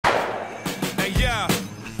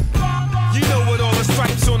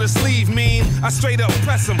I straight up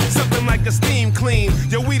press them, something like a steam clean.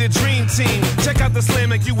 Yo, we the dream team. Check out the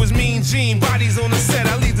slam like you was Mean Gene. Bodies on the set,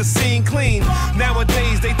 I leave the scene clean.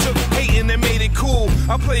 Nowadays they took hating and made it cool.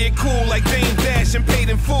 I play it cool like Dame Dash and paid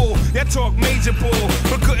in full. Y'all talk major bull,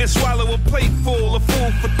 but couldn't swallow a plate full of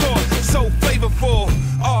food for thought. So flavorful,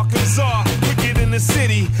 Arkansas, wicked in the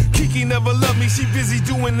city. Kiki never loved me, she busy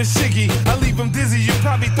doing the shiggy. I leave him dizzy, you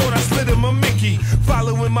probably thought I slid him a Mickey.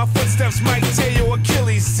 Following my footsteps might tear your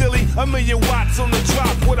Achilles, silly. 1,000,000 watts on the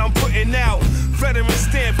drop, what I'm putting out. Veteran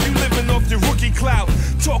stamp, you living off your rookie clout.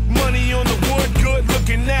 Talk money on the wood, good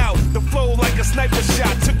looking out. The flow like a sniper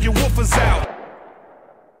shot, took your woofers out.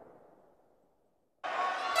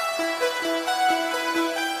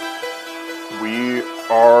 We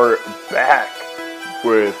are back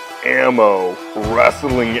with AMO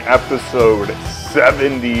Wrestling episode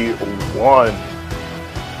 71.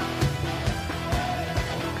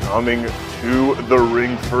 Coming to the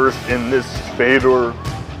ring first in this fatal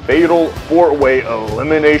four-way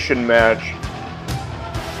elimination match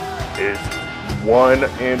is one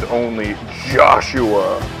and only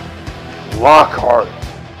Joshua Lockhart.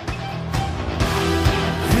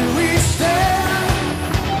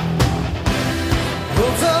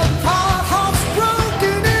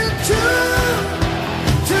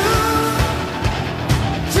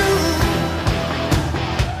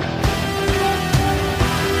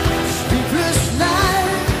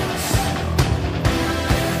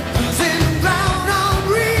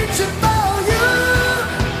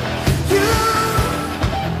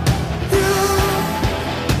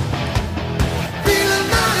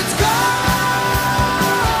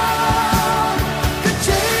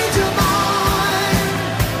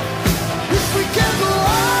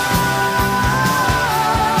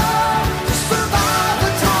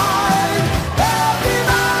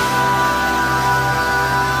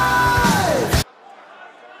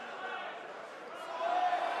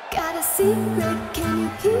 Secret, can you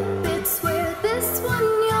keep it? Swear this one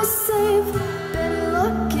you'll save. Better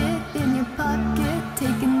lock it in your pocket,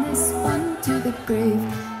 taking this one to the grave.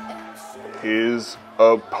 His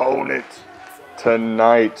opponent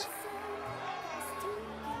tonight,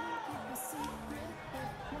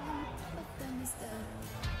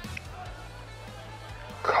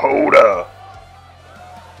 Coda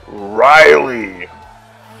Riley.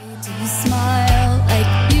 Do you smile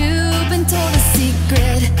like you've been told a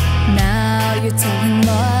secret? Now you're telling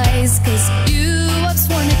lies, cause you have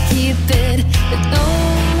sworn to keep it. But no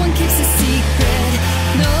one keeps a secret,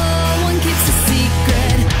 no one keeps a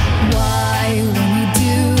secret. Why, when we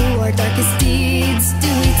do our darkest deeds, do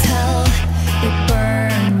we tell? They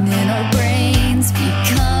burn in our brains,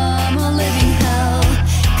 become a living hell.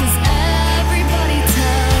 Cause everybody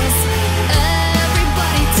tells,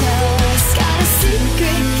 everybody tells. Got a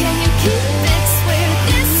secret, can you keep it? Swear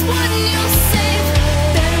this one you'll save.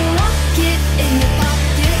 Better lock it in your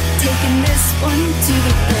pocket, taking this one to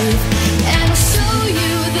the grave. And I'll show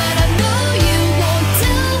you that I know you won't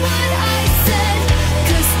tell what I said.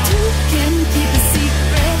 Cause two can keep a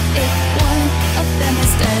secret if one of them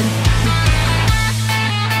is dead.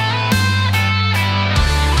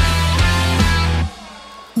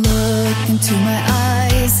 Look into my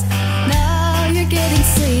eyes, now you're getting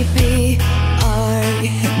sleepy. Are you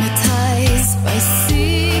hypnotized by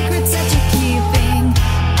secrets that you're keeping?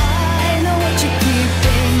 I know what you're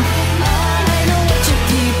keeping, I know what you're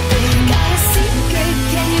keeping. Got a secret,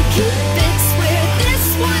 can you keep it? Swear this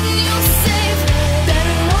one you'll save.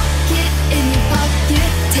 Better lock it in your pocket,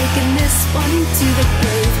 taking this one to the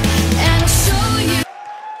grave. And I'll show you.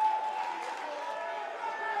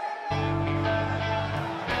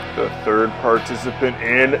 The third participant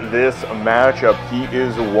in this matchup, he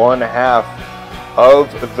is one half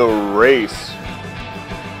of the race.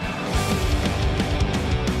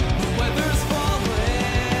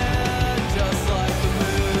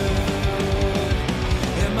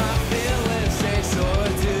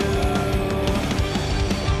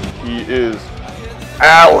 He is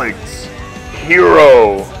Alex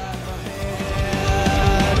Hero.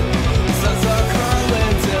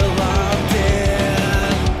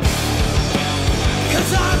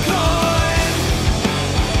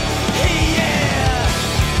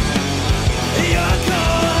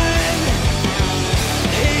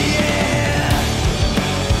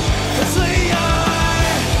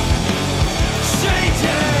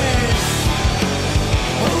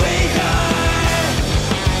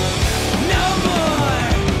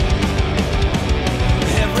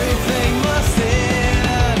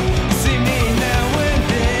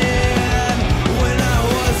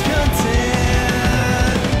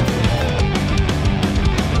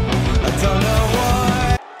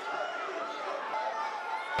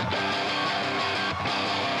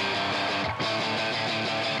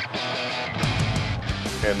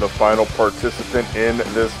 the final participant in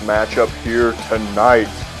this matchup here tonight,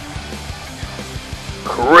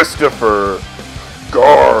 Christopher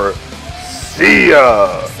Garcia.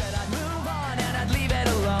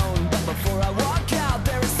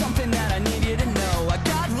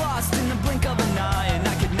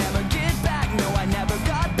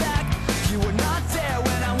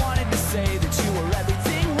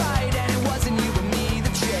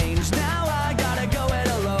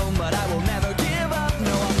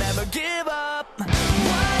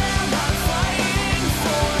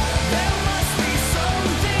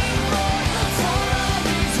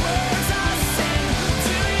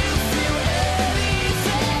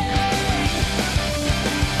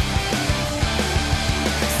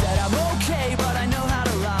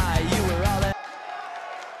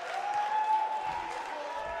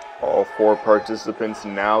 All 4 participants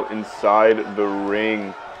now inside the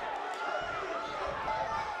ring.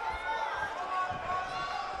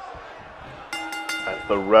 As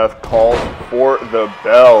the ref calls for the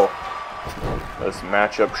bell, this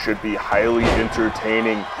matchup should be highly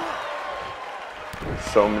entertaining.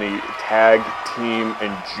 So many tag, team,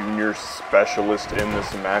 and junior specialists in this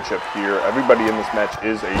matchup here. Everybody in this match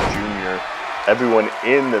is a junior. Everyone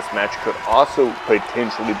in this match could also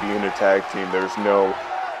potentially be in a tag team. There's no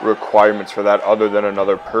requirements for that other than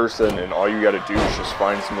another person, and all you got to do is just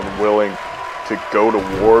find someone willing to go to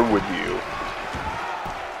war with you.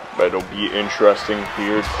 But it'll be interesting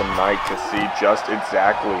here tonight to see just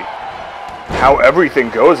exactly how everything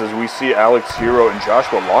goes, as we see Alex Hero and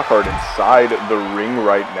Joshua Lockhart inside the ring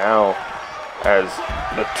right now as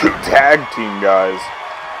the 2 tag team guys.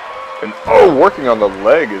 And working on the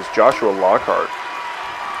leg is Joshua Lockhart.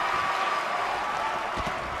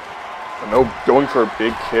 No, going for a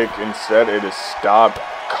big kick. Instead, it is stopped.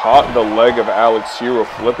 Caught the leg of Alex Hero,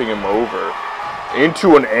 flipping him over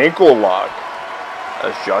into an ankle lock.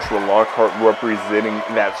 As Joshua Lockhart representing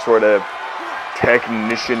that sort of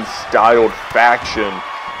technician-styled faction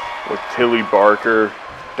with Tilly Barker,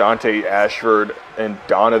 Dante Ashford, and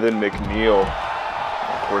Donovan McNeil.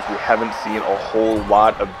 Of course, we haven't seen a whole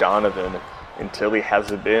lot of Donovan, and Tilly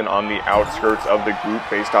has been on the outskirts of the group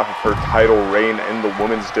based off of her title reign in the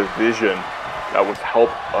women's division that was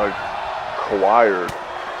helped acquired.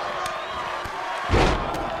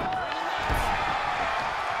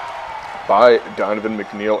 By Donovan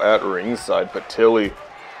McNeil at ringside, but Tilly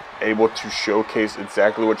able to showcase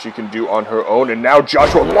exactly what she can do on her own. And now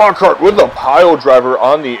Joshua Lockhart with a pile driver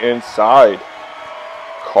on the inside,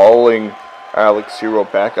 calling Alex Hero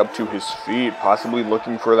back up to his feet, possibly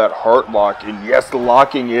looking for that heart lock, and yes,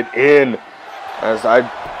 locking it in, as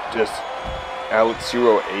Alex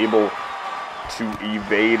Hero able to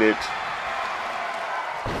evade it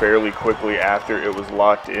fairly quickly after it was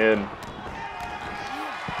locked in.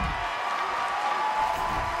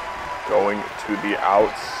 Going to the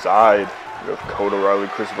outside, we have Kota Riley,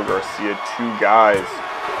 Christopher Garcia, 2 guys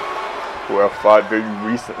who have fought very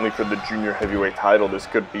recently for the junior heavyweight title. This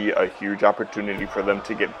could be a huge opportunity for them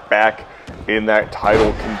to get back in that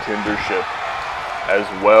title contendership, as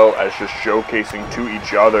well as just showcasing to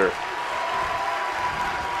each other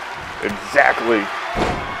exactly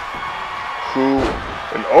who,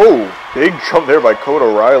 and big jump there by Kota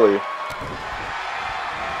Riley.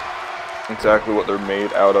 Exactly what they're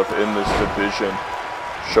made out of in this division,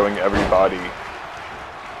 showing everybody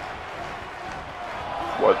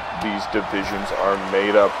what these divisions are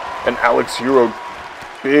made of. And Alex Hero,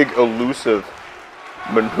 big elusive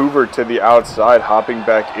maneuver to the outside, hopping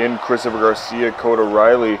back in. Christopher Garcia, Kota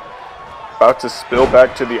Riley, about to spill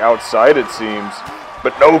back to the outside it seems,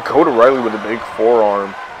 but no, Kota Riley with a big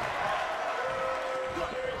forearm.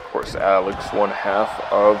 Of course, Alex, 1/2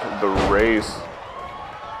 of the race,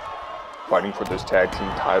 fighting for those tag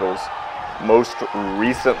team titles. Most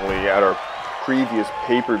recently at our previous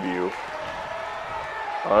pay-per-view,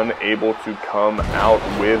 unable to come out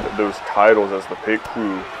with those titles as the Pit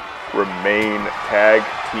Crew remain tag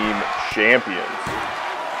team champions.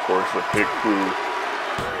 Of course, the Pit Crew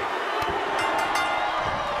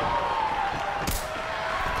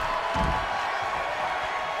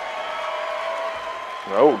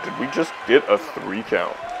did we just get a 3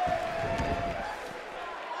 count?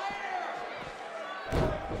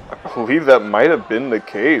 I believe that might have been the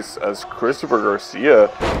case, as Christopher Garcia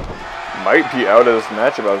might be out of this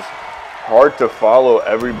matchup. It was hard to follow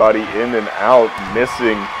everybody in and out,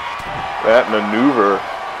 missing that maneuver.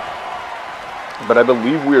 But I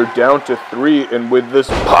believe we are down to 3, and with this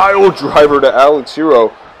pile driver to Alex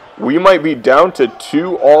Hero, we might be down to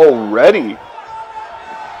 2 already.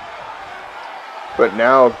 But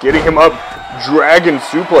now getting him up, dragon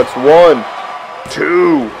suplex, 1,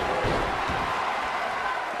 2.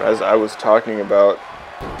 As I was talking about,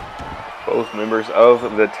 both members of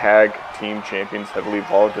the tag team champions heavily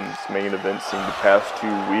involved in this main event seemed the past 2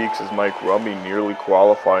 weeks, as Mike Rumby nearly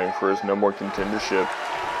qualifying for his No More Contendership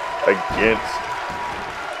against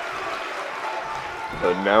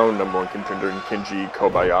the now number 1 contender in Kenji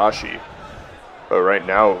Kobayashi. But right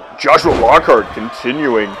now, Joshua Lockhart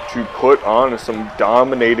continuing to put on some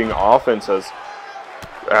dominating offense as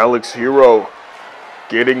Alex Hero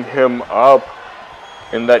getting him up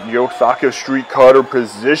in that Yosaka Street Cutter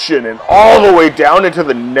position and all the way down into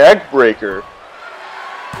the neck breaker.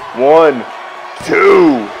 1,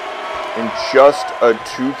 2, and just a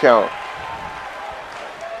 2 count.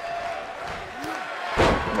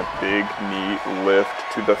 And a big knee lift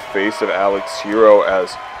to the face of Alex Hero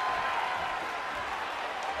as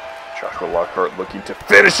Joshua Lockhart looking to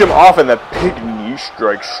finish him off, and that big knee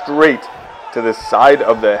strike straight to the side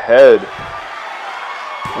of the head.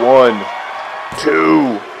 1,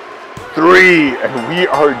 2, 3, and we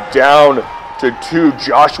are down to 2.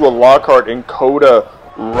 Joshua Lockhart and Coda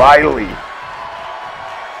Riley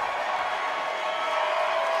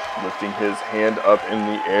lifting his hand up in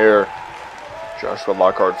the air. Joshua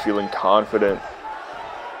Lockhart feeling confident,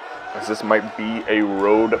 as this might be a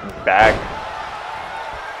road back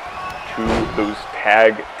to those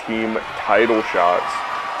tag team title shots,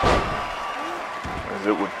 as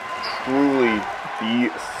it would truly be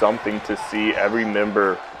something to see every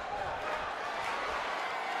member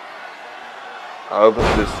of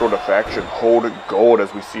this sort of faction hold gold,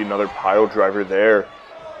 as we see another pile driver there.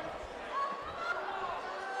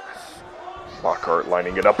 Lockhart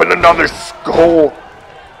lining it up, and another skull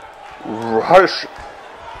rush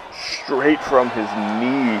straight from his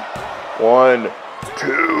knee. 1,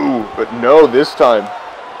 2, but no, this time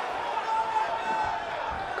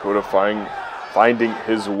Coda finding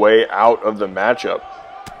his way out of the matchup.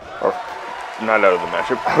 Or, not out of the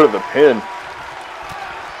matchup, out of the pin.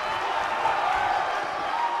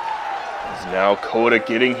 As now Coda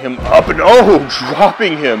getting him up, and oh,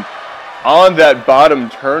 dropping him on that bottom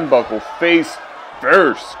turnbuckle face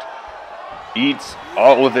first. Eats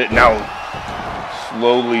all of it. Now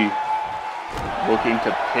slowly looking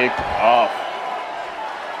to pick off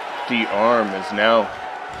the arm, as now,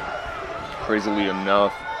 crazily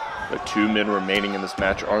enough, the 2 men remaining in this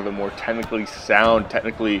match are the more technically sound,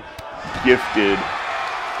 technically gifted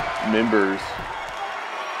members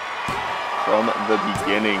from the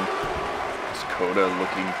beginning. It's Coda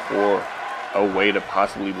looking for a way to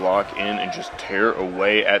possibly lock in and just tear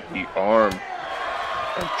away at the arm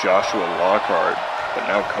of Joshua Lockhart. But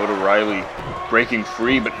now Coda Riley breaking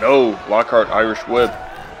free, but no, Lockhart Irish whip.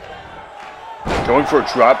 Going for a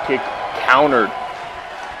drop kick, countered.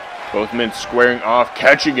 Both men squaring off,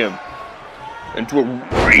 catching him into a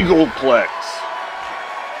regal plex.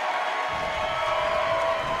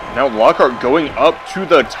 Now Lockhart going up to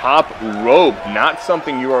the top rope. Not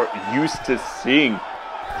something you are used to seeing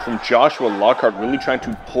from Joshua Lockhart. Really trying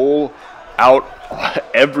to pull out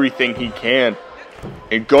everything he can.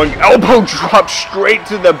 And going elbow drop straight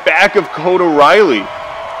to the back of Coda Riley.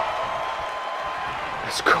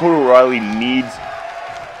 As Coda Riley needs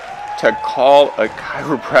to call a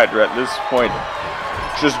chiropractor at this point.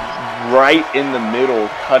 Just right in the middle,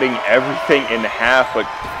 cutting everything in half, but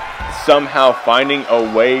somehow finding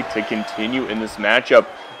a way to continue in this matchup.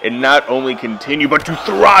 And not only continue, but to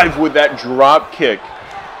thrive with that drop kick.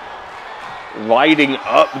 Lighting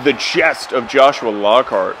up the chest of Joshua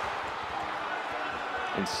Lockhart.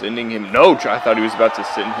 And sending him, no, I thought he was about to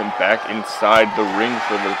send him back inside the ring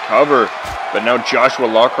for the cover. But now Joshua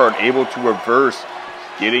Lockhart able to reverse,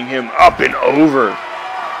 getting him up and over.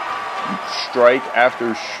 Strike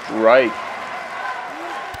after strike.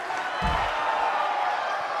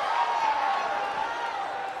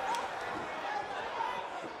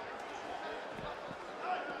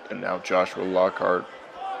 And now Joshua Lockhart.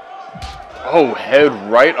 Oh, head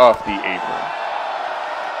right off the apron.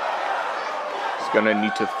 He's gonna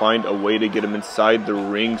need to find a way to get him inside the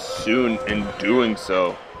ring soon, in doing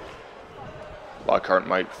so. Lockhart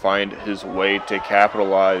might find his way to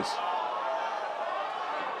capitalize.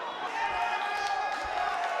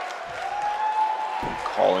 And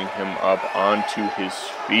calling him up onto his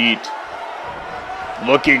feet.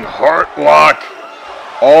 Looking heart lock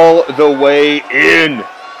all the way in.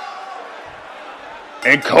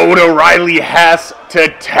 And Coda Riley has to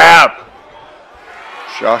tap.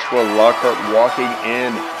 Joshua Lockhart walking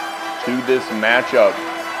in to this matchup.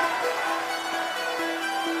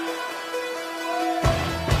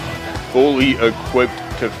 Fully equipped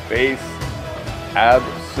to face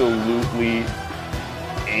absolutely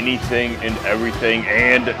anything and everything,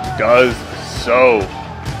 and does so.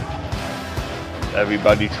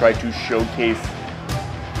 everybody try to showcase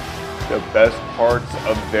the best parts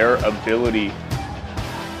of their ability.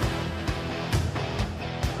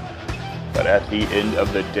 But at the end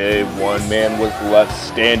of the day, one man was left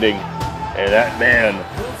standing, and that man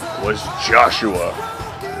was Joshua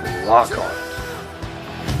Lockhart.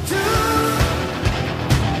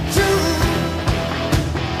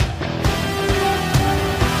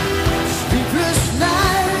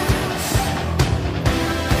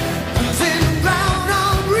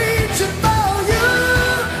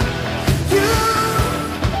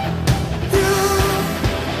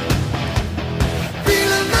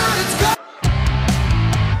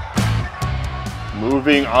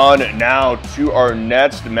 Moving on now to our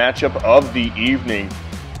next matchup of the evening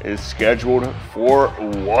is scheduled for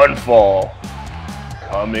one fall.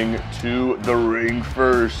 Coming to the ring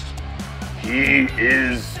first, he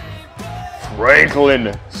is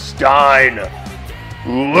Franklin Stein,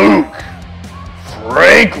 Luke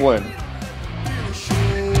Franklin.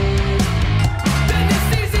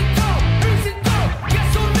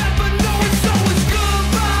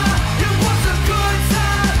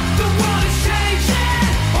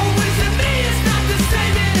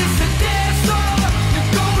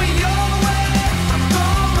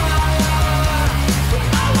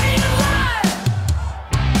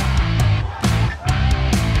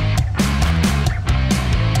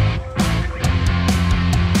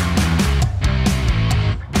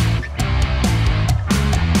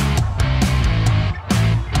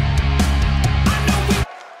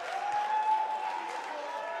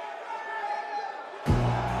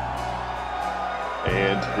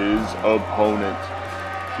 And his opponent,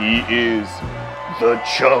 he is the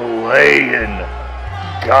Chilean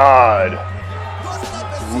God,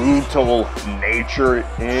 brutal nature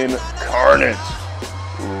incarnate,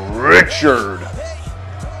 Richard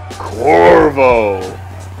Corvo.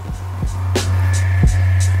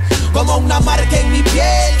 Como una marca en mi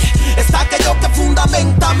piel, está aquello que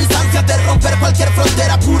fundamenta mis ansias de romper cualquier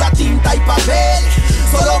frontera, pura tinta y papel.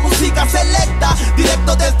 Solo música selecta,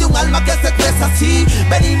 directo desde un alma que se expresa así.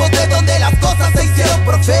 Venimos de donde las cosas se hicieron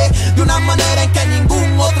por fe, de una manera en que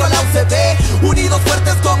ningún otro lado se ve. Unidos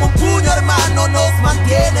fuertes como un puño, hermano, nos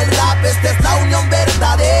mantiene el rap. Esta es la unión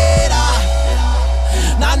verdadera.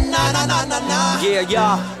 Na na na na na na. Yeah,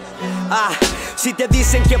 yeah. Si te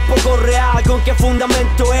dicen que es poco real, ¿con qué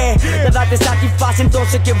fundamento es? Nada te satisface,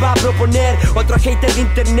 entonces ¿qué va a proponer? Otro hater de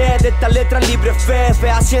internet, de esta letra libre fe.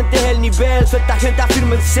 Fehaciente es el nivel, suelta gente,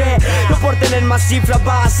 afírmense. No por tener más cifras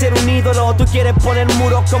vas a ser un ídolo. Tú quieres poner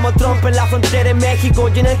muros como Trump en la frontera en México.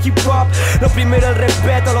 Y en el hip hop, lo primero el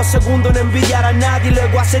respeto, lo segundo no envidiar a nadie,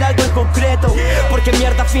 luego hacer algo en concreto. Porque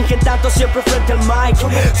mierda fingen tanto siempre frente al mic.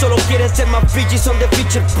 Solo quieren ser más bitchy, son de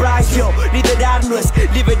feature price. Yo, liderar no es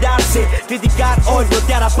liberarse, criticar hoy no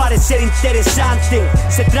te hará parecer interesante.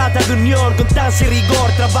 Se trata de unión, constancia y rigor,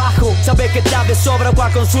 trabajo. Sabes que estás de sobra o a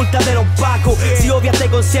consulta de los pacos. Si obvias este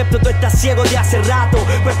concepto, tú estás ciego de hace rato.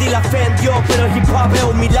 Perdí la fe en Dios, pero el hip hop es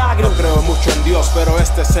un milagro. No creo mucho en Dios, pero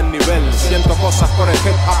este es el nivel. Siento cosas por el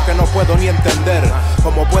hip hop que no puedo ni entender.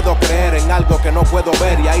 Como puedo creer en algo que no puedo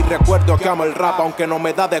ver. Y ahí recuerdo que amo el rap aunque no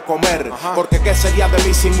me da de comer. Porque qué sería de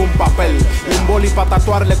mí sin un papel y un boli para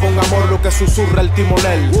tatuarle con amor lo que susurra el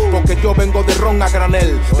timonel. Porque yo vengo de ron a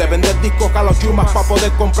granel, de vender discos a los yumas para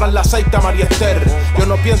poder comprar la aceite a María Esther. Yo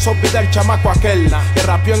no pienso olvidar el chamaco aquel que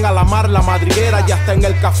rapió en Alamar, la madriguera y hasta en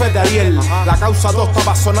el café de Ariel. La causa 2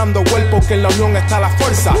 estaba sonando well porque en la unión está la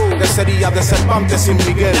fuerza. Que sería de Cervantes sin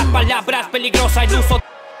Miguel. Las palabras peligrosas, el uso.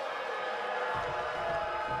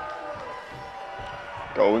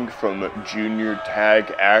 Going from junior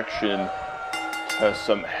tag action to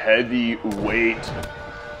some heavyweight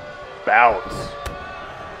bouts.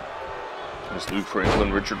 As Luke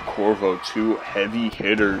Franklin, Richard Corvo, two heavy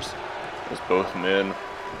hitters, as both men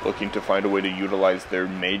looking to find a way to utilize their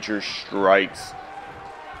major strikes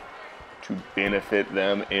to benefit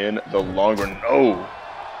them in the long run. No!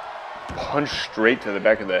 Punch straight to the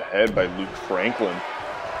back of the head by Luke Franklin.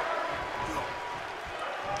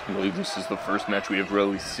 I believe this is the first match we have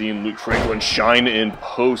really seen Luke Franklin shine in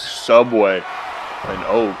post-Subway. And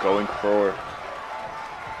oh, going for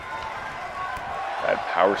that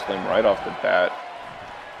power slam right off the bat.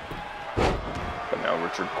 But now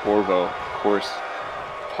Richard Corvo, of course,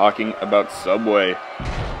 talking about Subway,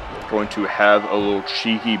 going to have a little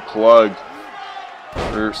cheeky plug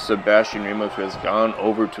for Sebastian Ramos, who has gone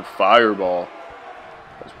over to Fireball,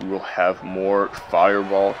 as we will have more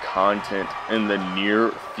Fireball content in the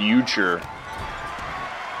near future.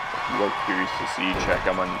 If you are curious to see, check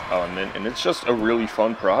them on them, and it's just a really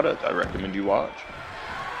fun product. I recommend you watch.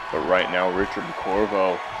 But right now, Richard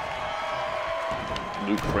Corvo,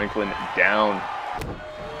 Luke Franklin down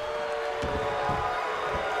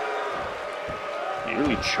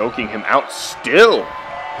Nearly choking him out still.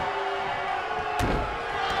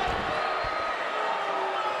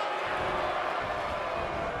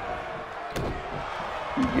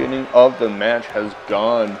 Beginning of the match has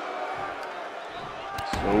gone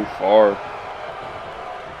so far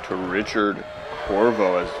to Richard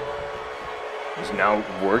Corvo as he's now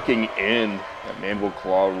working in that mandible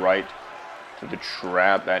claw right to the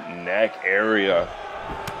trap, that neck area.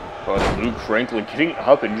 But Luke Franklin getting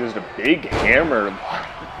up and just a big hammer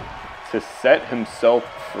to set himself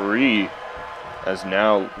free. As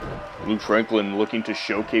now Luke Franklin looking to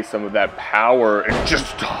showcase some of that power and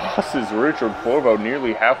just tosses Richard Corvo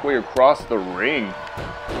nearly halfway across the ring.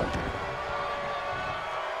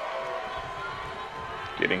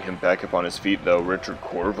 Getting him back up on his feet though, Richard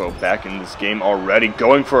Corvo back in this game already,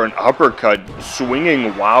 going for an uppercut,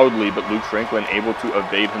 swinging wildly, but Luke Franklin able to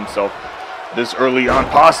evade himself this early on,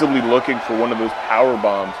 possibly looking for one of those power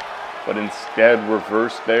bombs, but instead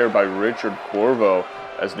reversed there by Richard Corvo,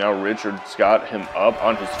 as now Richard's got him up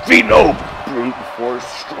on his feet. No! Brute force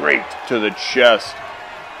straight to the chest.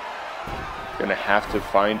 Gonna have to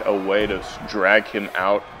find a way to drag him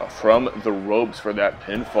out from the ropes for that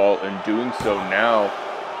pinfall, and doing so now.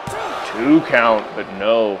 2 count, but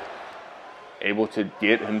no. Able to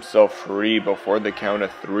get himself free before the count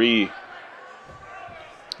of 3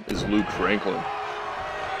 is Luke Franklin.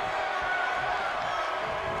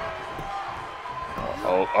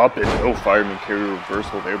 Oh, up and no fireman carry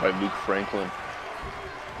reversal there by Luke Franklin.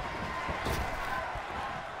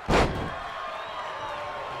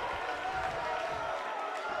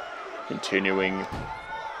 Continuing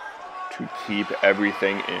to keep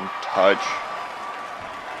everything in touch.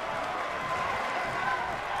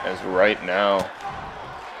 As right now,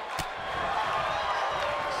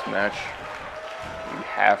 this match, we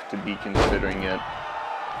have to be considering it.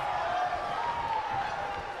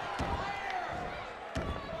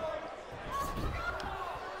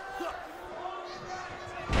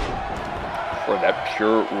 For that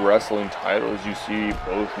pure wrestling title, as you see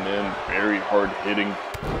both men very hard hitting,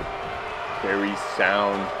 very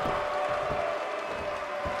sound.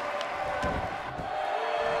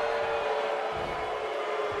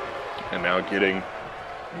 And now getting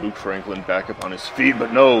Luke Franklin back up on his feet,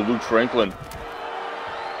 but no, Luke Franklin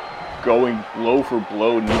going blow for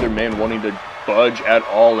blow, neither man wanting to budge at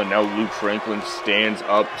all, and now Luke Franklin stands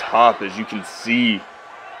up top, as you can see.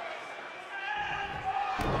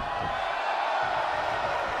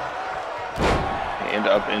 Hand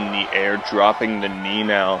up in the air, dropping the knee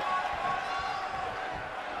now.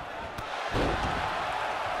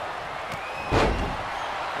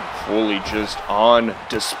 Fully just on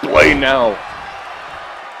display now.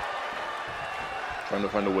 Trying to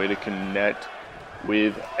find a way to connect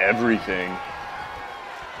with everything.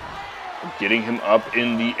 Getting him up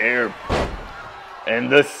in the air. And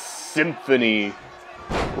the symphony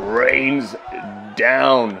rains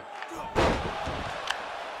down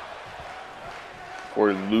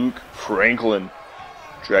for Luke Franklin.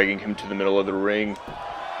 Dragging him to the middle of the ring.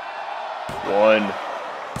 1,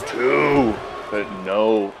 2. But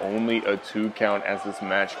no, only a 2 count as this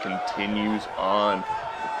match continues on.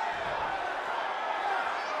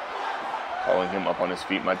 Calling him up on his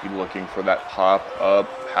feet, might be looking for that pop-up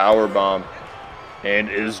powerbomb. And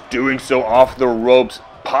is doing so off the ropes.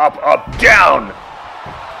 Pop-up down!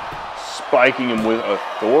 Spiking him with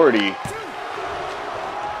authority.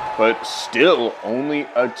 But still, only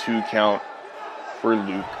a 2 count for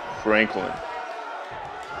Luke Franklin.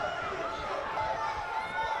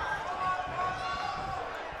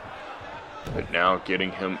 But now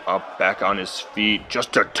getting him up back on his feet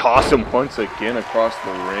just to toss him once again across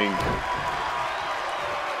the ring.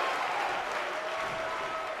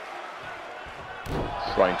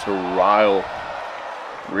 Trying to rile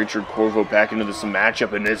Richard Corvo back into this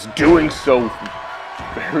matchup, and is doing so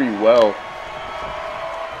very well.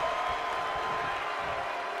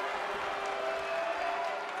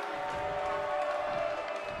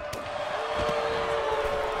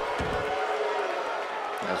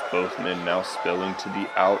 Both men now spilling to the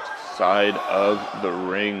outside of the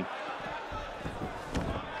ring.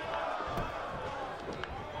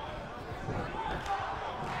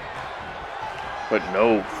 But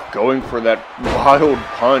no, going for that wild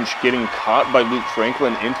punch, getting caught by Luke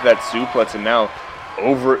Franklin into that suplex, and now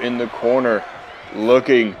over in the corner,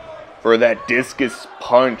 looking for that discus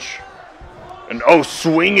punch. And oh,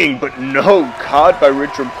 swinging, but no, caught by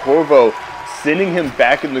Richard Corvo, sending him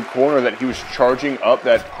back in the corner that he was charging up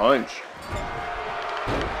that punch.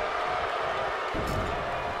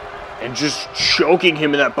 And just choking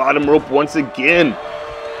him in that bottom rope once again.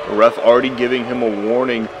 The ref already giving him a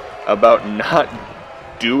warning about not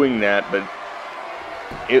doing that, but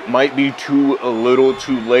it might be a little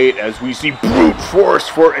too late as we see brute force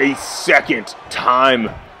for a second time.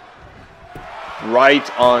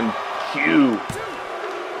 Right on cue.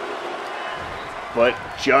 But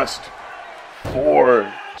just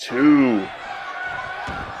 4-2.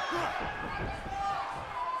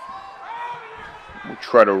 We'll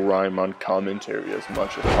try to rhyme on commentary as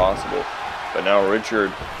much as possible. But now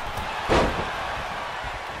Richard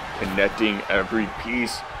connecting every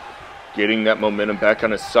piece, getting that momentum back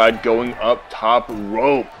on his side, going up top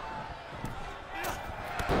rope.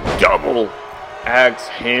 Double axe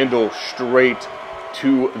handle straight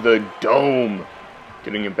to the dome.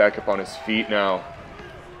 Getting him back up on his feet now.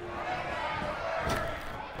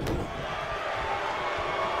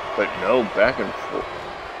 But no, back and forth.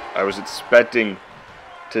 I was expecting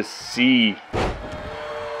to see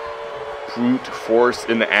brute force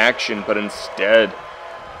in action, but instead,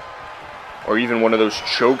 or even one of those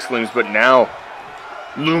choke slings, but now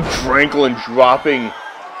Luke Franklin dropping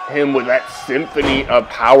him with that symphony of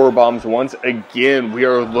power bombs once again. We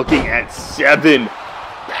are looking at 7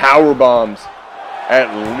 power bombs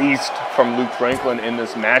at least from Luke Franklin in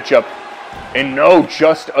this matchup. And no,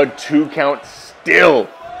 just a 2 count still,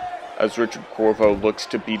 as Richard Corvo looks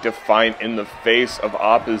to be defiant in the face of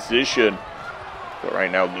opposition. But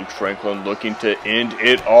right now, Luke Franklin looking to end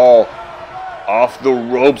it all. Off the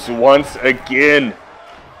ropes once again.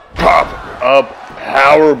 Pop up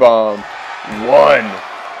powerbomb. 1,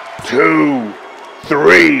 2,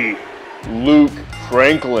 3. Luke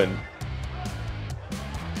Franklin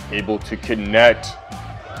able to connect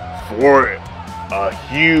for a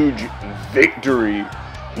huge victory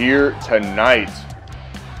here tonight.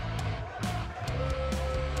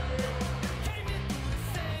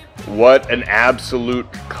 What an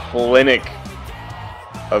absolute clinic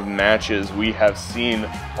of matches we have seen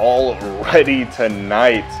already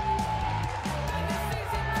tonight.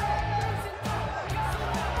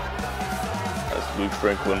 As Luke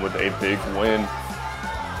Franklin with a big win,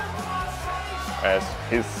 as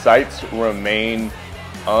his sights remain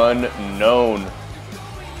unknown.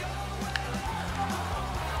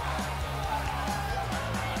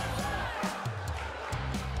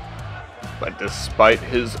 But despite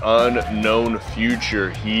his unknown future,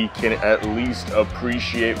 he can at least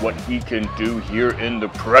appreciate what he can do here in the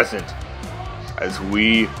present as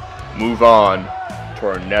we move on to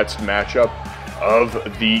our next matchup of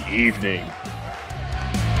the evening.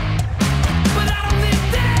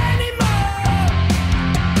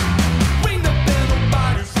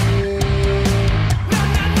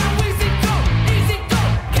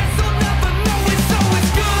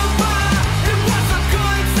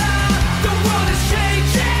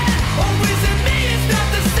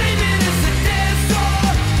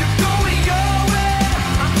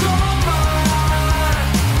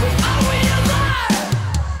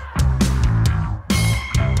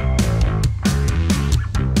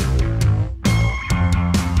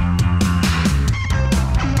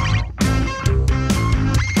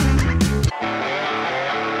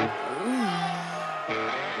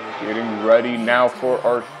 Ready now for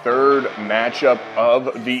our third matchup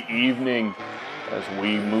of the evening as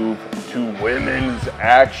we move to women's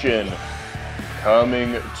action.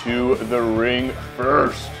 Coming to the ring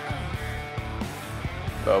first,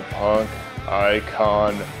 the Punk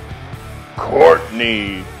icon,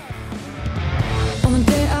 Courtney. On the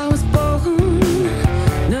day I was born,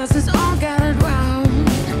 nurses all gathered round.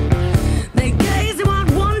 They gazed in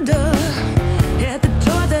wild wonder at the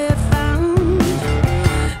toy they had found.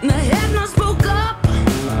 And the head nurse spoke up,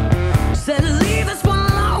 said, "Leave this one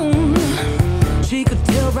alone." She could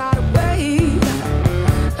tell right away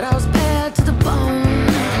that I was bad to the bone.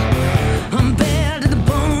 I'm bad to the bone.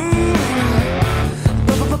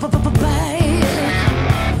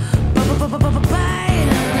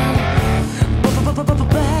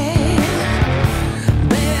 Bad.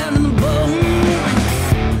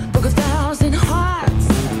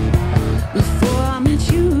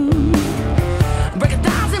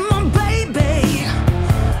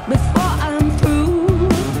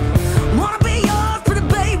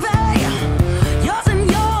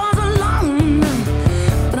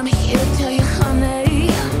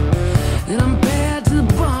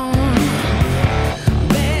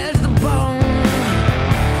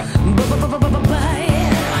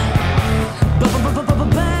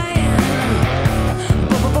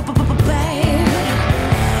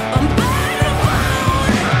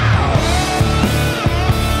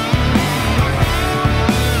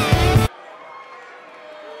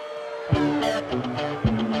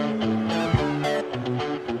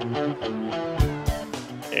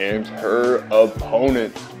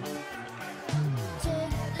 opponent.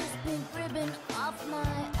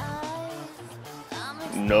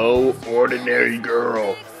 No ordinary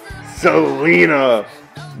girl, Selena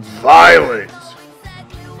Violet.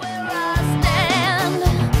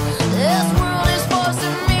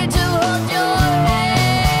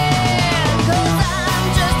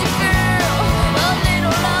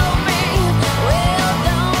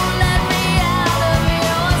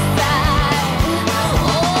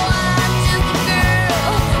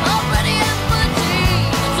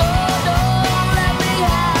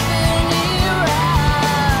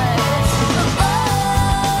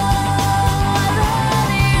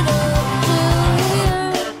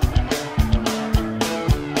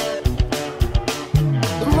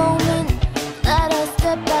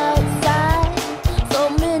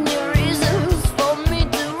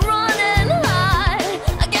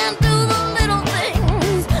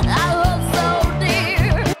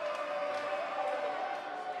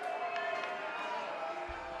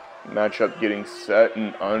 Matchup getting set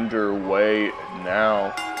and underway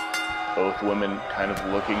now. Both women kind of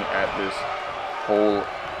looking at this whole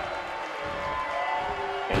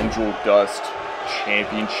Angel Dust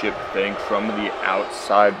championship thing from the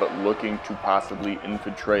outside, but looking to possibly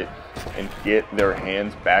infiltrate and get their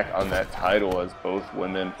hands back on that title as both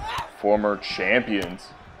women former champions.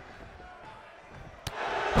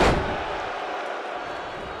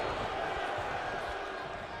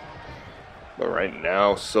 But right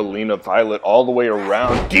now, Selena Violet all the way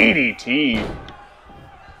around. DDT.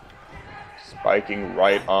 Spiking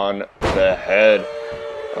right on the head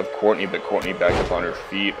of Courtney, but Courtney back up on her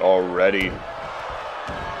feet already.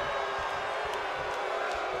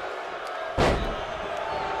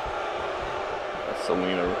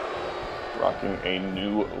 Selena rocking a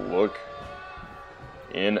new look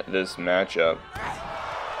in this matchup.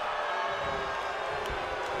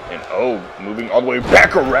 And oh, moving all the way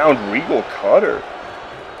back around, Regal Cutter.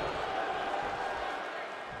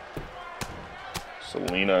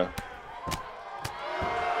 Selena.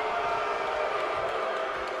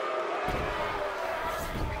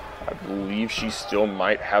 I believe she still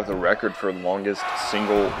might have the record for longest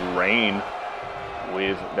single reign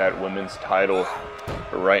with that women's title.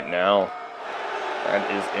 But right now,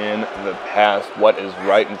 that is in the past. What is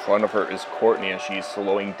right in front of her is Courtney as she's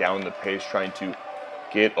slowing down the pace, trying to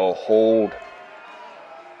get a hold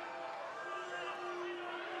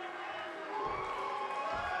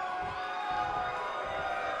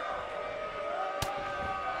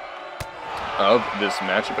of this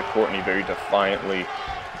matchup. But Courtney very defiantly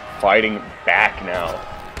fighting back now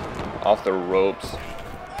off the ropes.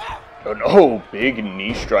 Oh no, big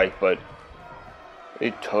knee strike, but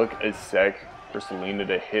it took a sec for Selena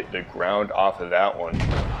to hit the ground off of that one.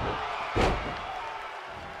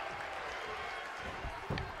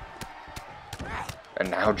 And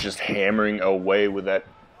now just hammering away with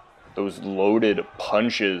those loaded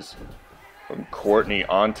punches from Courtney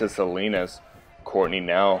onto Selena's. Courtney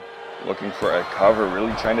now looking for a cover,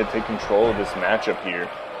 really trying to take control of this matchup here.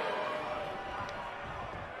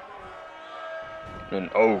 And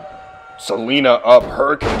oh, Selena up,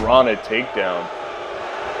 Hurricane Rana takedown.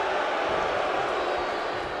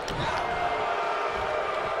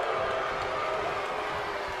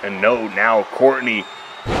 And no, now Courtney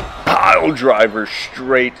pile driver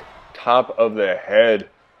straight top of the head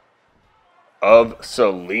of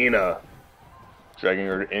Selena, dragging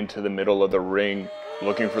her into the middle of the ring,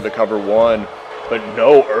 looking for the cover one, but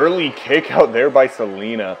no, early kick out there by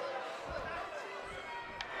Selena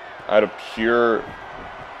out of pure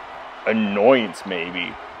annoyance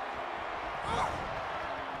maybe.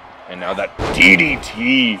 And now that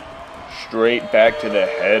DDT straight back to the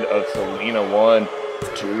head of Selena. 1,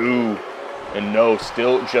 2, and no,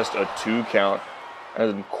 still just a 2 count.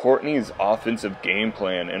 And Courtney's offensive game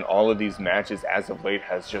plan in all of these matches as of late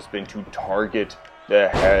has just been to target the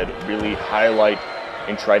head, really highlight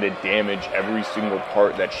and try to damage every single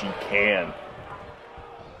part that she can.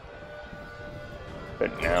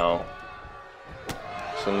 But now,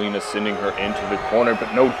 Selena sending her into the corner,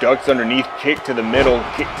 but no, ducks underneath, kick to the middle,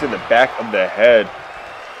 kick to the back of the head.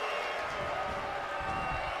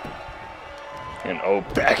 And oh,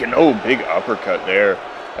 back, and oh, big uppercut there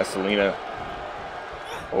as Selena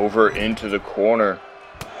over into the corner.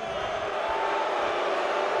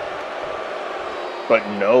 But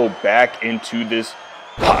no, back into this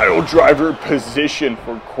pile driver position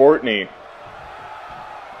for Courtney.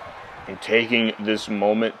 And taking this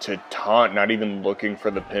moment to taunt, not even looking for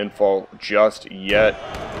the pinfall just yet.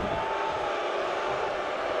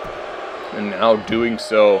 And now doing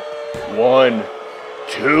so. 1,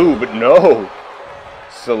 2, but no.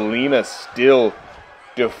 Selena still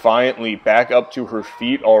defiantly back up to her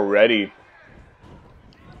feet already.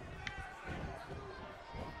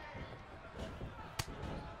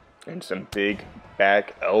 And some big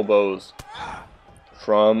back elbows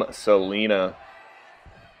from Selena.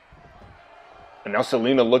 And now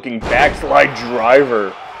Selena looking backslide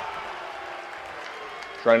driver.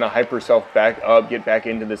 Trying to hype herself back up, get back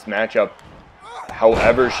into this matchup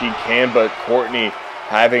however she can, but Courtney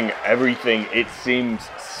having everything, it seems,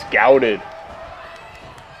 scouted.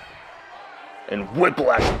 And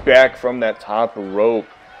whiplash back from that top rope.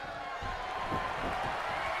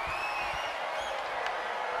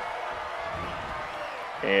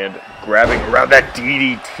 And grabbing around that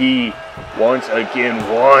DDT once again.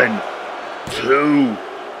 1, 2,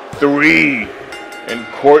 3. And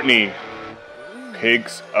Courtney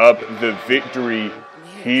picks up the victory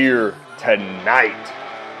here tonight.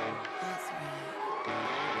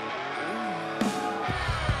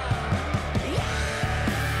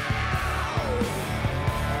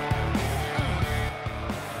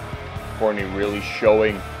 Courtney really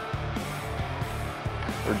showing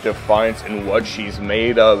her defiance in what she's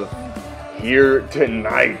made of here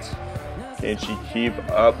tonight. Can she keep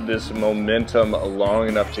up this momentum long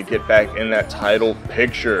enough to get back in that title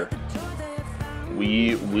picture?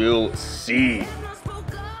 We will see.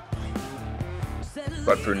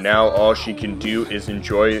 But for now, all she can do is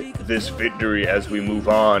enjoy this victory as we move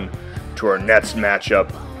on to our next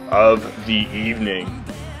matchup of the evening.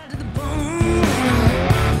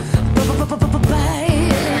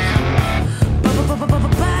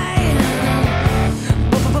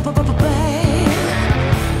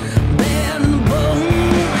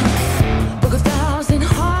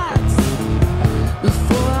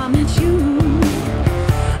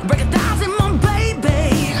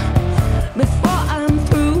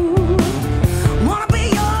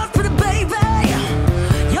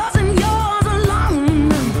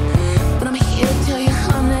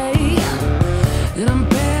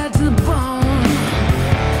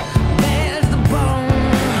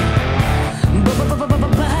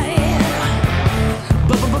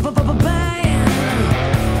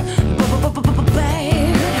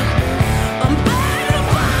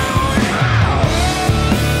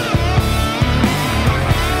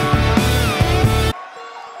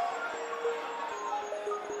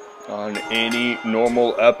 On any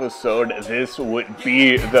normal episode, this would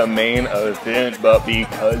be the main event, but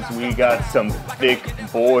because we got some thick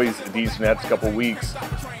boys these next couple weeks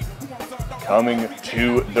coming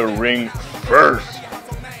to the ring first,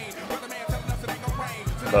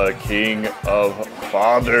 the king of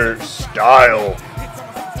father style,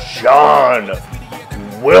 John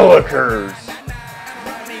Willikers.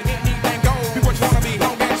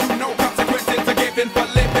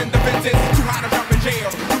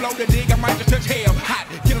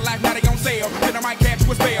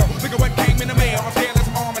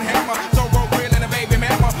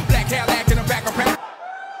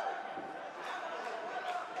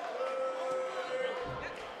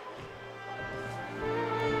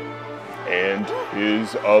 And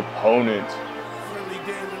his opponent,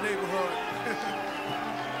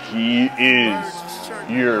 he is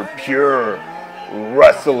your pure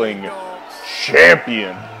wrestling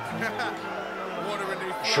champion,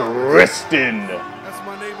 Tristan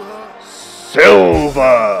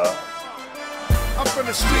Silva. I'm from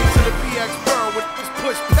the streets of the BX borough with this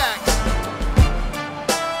push packs.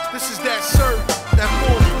 This is that shirt, that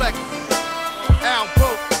full flex, Al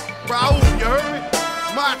Boat, Raul, you heard me?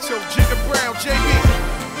 Macho, Jigga Brown, JB,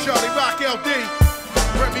 Charlie Rock LD,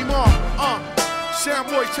 Remy Mark,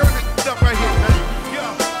 Soundboy, turn it up right here, man.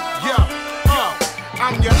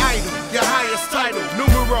 I'm your idol, your highest title,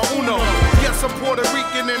 numero uno. Yes, I'm Puerto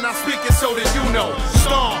Rican and I speak it so that you know.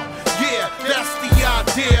 Storm, yeah, that's the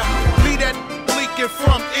idea. Leave that leaking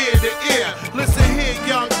from ear to ear. Listen here,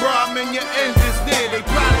 young Brahmin, your end is near. They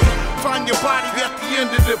probably find your body at the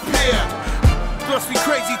end of the pier. Must be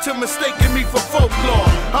crazy to mistaking me for folklore.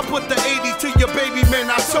 I put the 80 to your baby, man,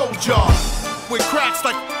 I told y'all. With cracks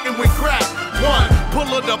like and with crack. One, pull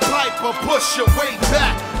of the pipe or push your way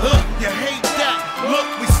back. You hate that. Look,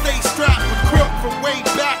 we stay strapped with crook from way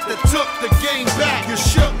back that took the game back. You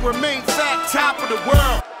shook, remain fat, top of the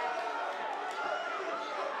world.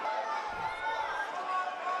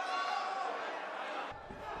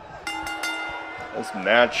 This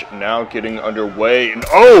match now getting underway, and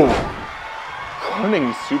oh!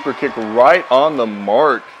 Running super kick right on the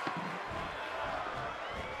mark.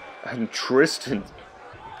 And Tristan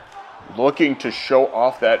looking to show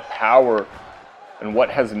off that power and what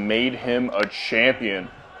has made him a champion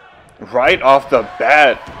right off the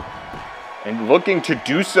bat. And looking to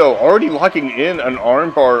do so, already locking in an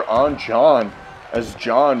armbar on John. as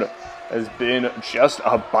John has been just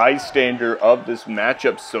a bystander of this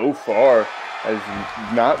matchup so far, has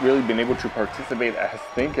not really been able to participate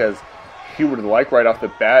as he would like right off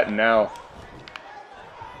the bat. And now,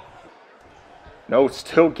 no,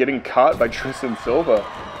 still getting caught by Tristan Silva.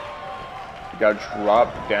 He got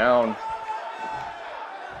dropped down.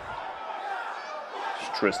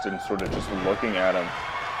 Tristan sort of just looking at him.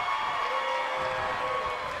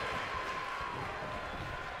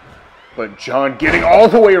 But John getting all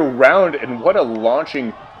the way around, and what a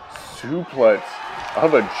launching suplex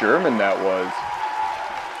of a German that was.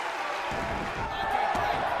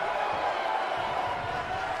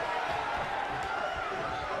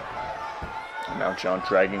 And now John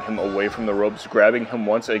dragging him away from the ropes, grabbing him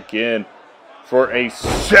once again for a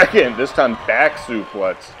second, this time back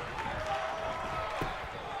suplex.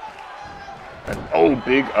 And oh,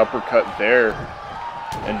 big uppercut there.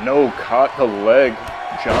 And no, caught the leg.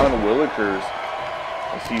 John Willikers,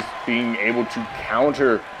 as he's being able to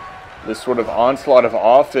counter this sort of onslaught of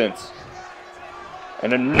offense.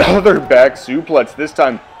 And another back suplex, this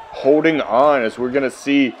time holding on, as we're going to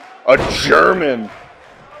see a German.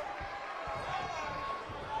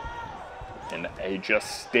 And a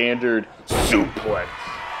just standard suplex.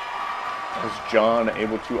 As John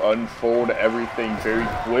able to unfold everything very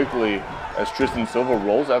quickly as Tristan Silva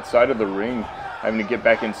rolls outside of the ring, having to get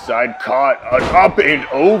back inside, caught an up and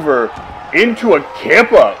over into a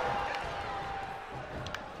kip up.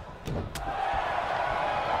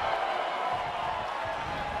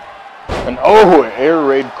 An air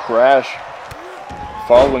raid crash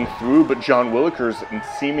following through, but John Willikers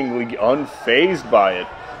seemingly unfazed by it.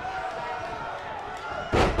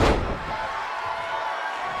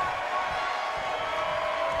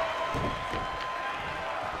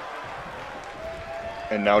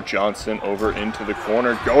 And now Johnson over into the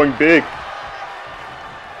corner, going big,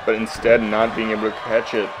 but instead not being able to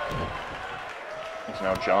catch it. It's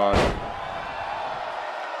now John.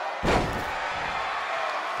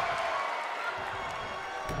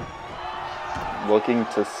 Looking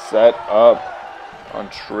to set up on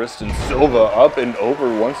Tristan Silva, up and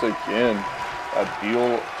over once again. A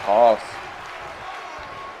heel toss.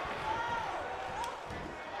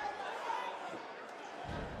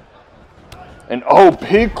 And oh,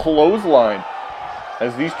 big clothesline,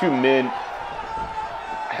 as these two men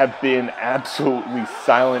have been absolutely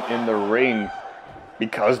silent in the ring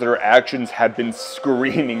because their actions have been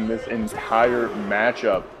screaming this entire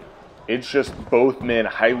matchup. It's just both men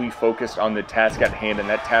highly focused on the task at hand, and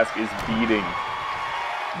that task is beating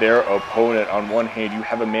their opponent. On one hand, you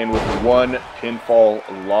have a man with one pinfall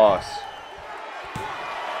loss.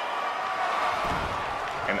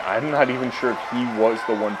 And I'm not even sure if he was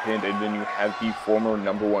the one pinned, and then you have the former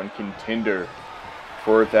 #1 contender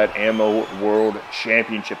for that AMO World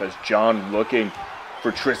Championship, as John looking for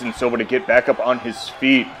Tristan Silva to get back up on his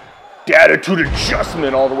feet. The attitude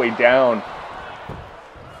adjustment all the way down.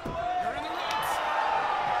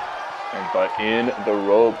 But in the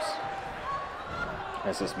ropes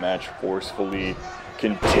as this match forcefully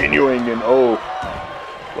continuing, and oh,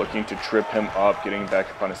 looking to trip him up, getting back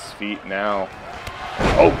up on his feet now.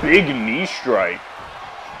 Oh, big knee strike.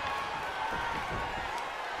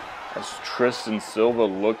 As Tristan Silva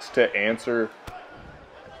looks to answer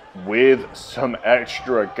with some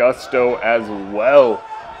extra gusto as well.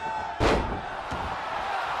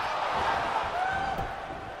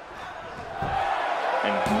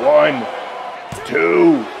 And 1,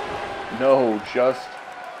 2. No, just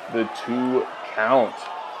the 2 count.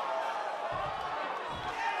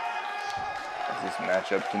 As this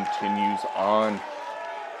matchup continues on.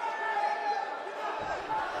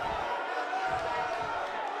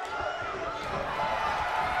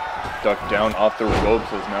 Ducked down off the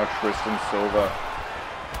ropes as now Tristan Silva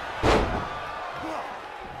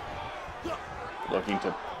looking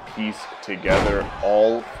to piece together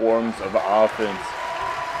all forms of offense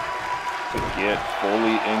to get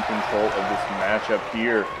fully in control of this matchup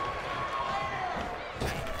here.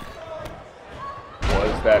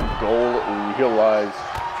 Was that goal realized?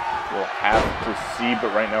 We'll have to see,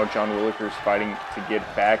 but right now John Willikers fighting to get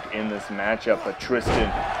back in this matchup. But Tristan,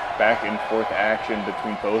 back and forth action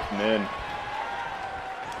between both men.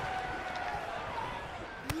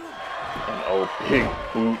 And oh, big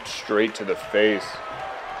boot straight to the face.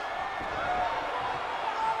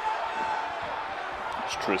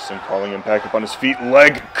 Tristan calling him back up on his feet,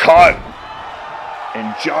 leg caught,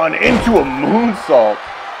 and John into a moonsault.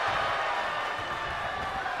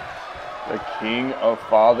 The King of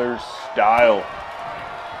Fathers style.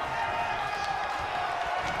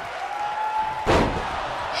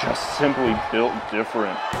 Just simply built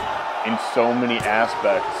different in so many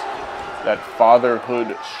aspects. that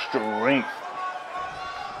fatherhood strength.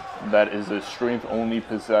 That is a strength only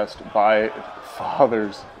possessed by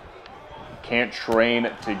fathers. Can't train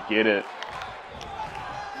to get it.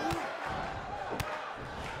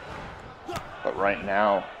 But right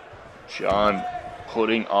now, John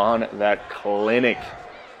putting on that clinic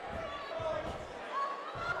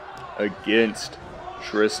against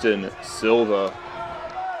Tristan Silva.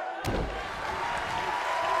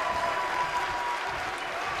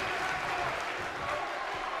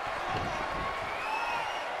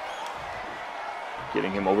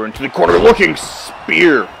 Getting him over into the corner, looking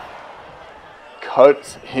spear.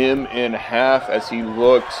 Cuts him in half as he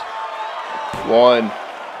looks. 1,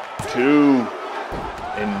 2,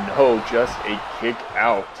 and no, just a kick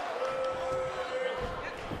out.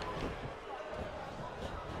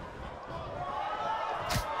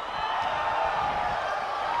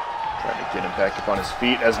 Trying to get him back up on his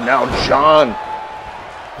feet as now John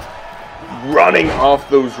running off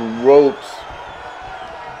those ropes.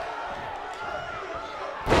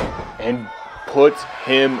 And puts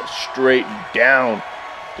him straight down.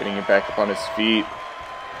 Getting him back up on his feet.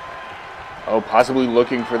 Oh, possibly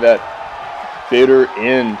looking for that bitter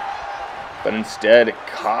end. But instead,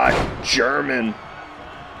 caught German.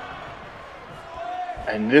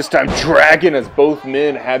 And this time, Dragon as both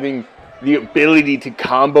men having the ability to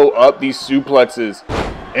combo up these suplexes.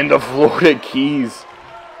 And the Florida Keys.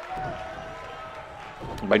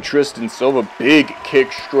 By Tristan Silva. Big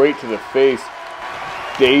kick straight to the face.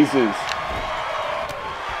 Dazes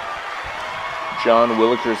John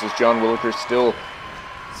Willikers as John Willikers still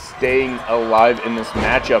staying alive in this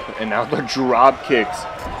matchup. And now the drop kicks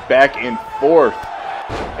back and forth.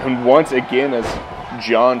 And once again as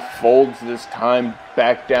John folds this time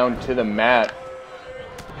back down to the mat.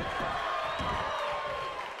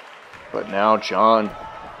 But now John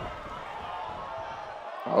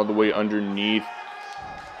all the way underneath.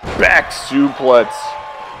 Back suplex.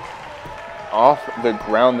 Off the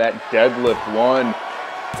ground, that deadlift. 1,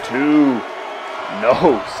 2,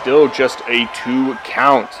 no, still just a 2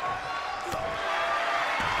 count.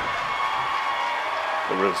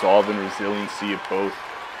 The resolve and resiliency of both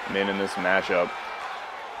men in this matchup.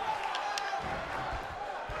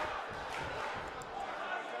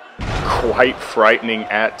 Quite frightening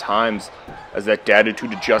at times as that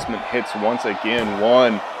attitude adjustment hits once again.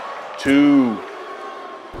 1, 2,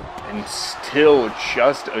 and still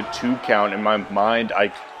just a 2 count. In my mind,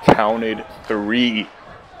 I counted 3.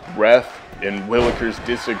 Ref and Willikers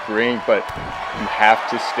disagreeing, but you have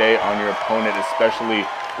to stay on your opponent, especially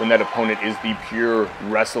when that opponent is the pure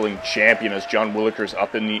wrestling champion. As John Willikers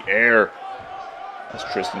up in the air, as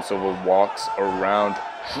Tristan Silva walks around,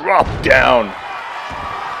 drop down.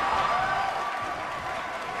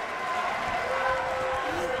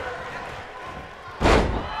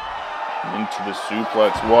 Into the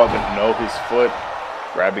suplex. Well, but no, his foot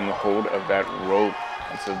grabbing a hold of that rope.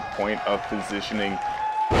 That's a point of positioning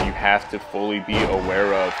that you have to fully be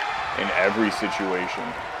aware of in every situation.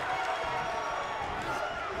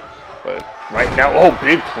 But right now, oh,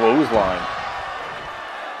 big clothesline.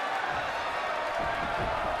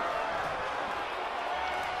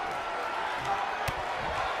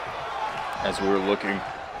 As we're looking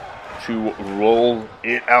to roll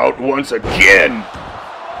it out once again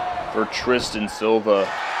for Tristan Silva.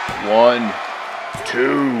 1,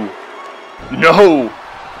 2, no!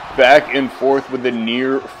 Back and forth with the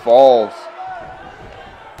near falls.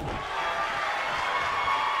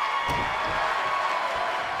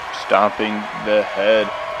 Stomping the head.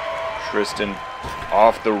 Tristan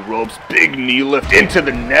off the ropes. Big knee lift into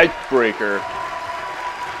the neck breaker.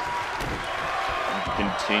 And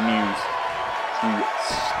continues to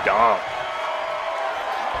stomp.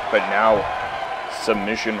 But now,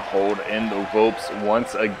 submission hold in the ropes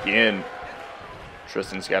once again.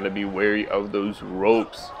 Tristan's got to be wary of those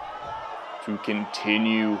ropes to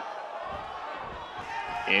continue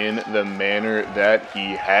in the manner that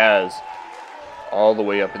he has. All the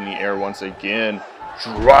way up in the air once again.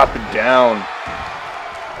 Drop down.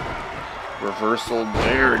 Reversal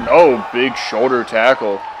there. No, big shoulder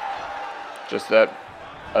tackle. Just that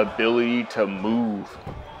ability to move.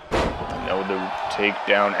 No, the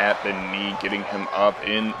takedown at the knee, getting him up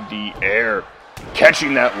in the air.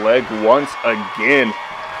 Catching that leg once again.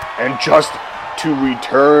 And just to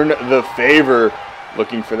return the favor,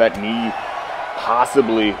 looking for that knee,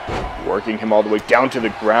 possibly working him all the way down to the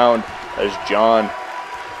ground as John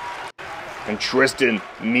and Tristan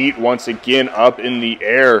meet once again up in the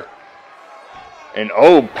air. And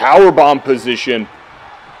oh, powerbomb position.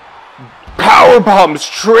 Powerbombs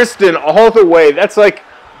Tristan all the way. That's like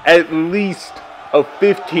at least a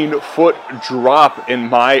 15-foot drop in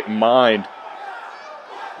my mind.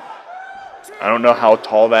 I don't know how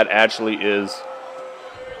tall that actually is,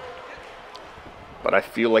 but I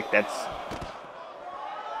feel like that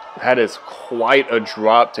is quite a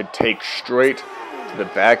drop to take straight to the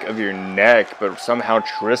back of your neck. But somehow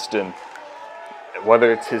Tristan,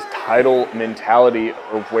 whether it's his title mentality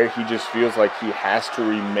or where he just feels like he has to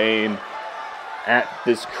remain at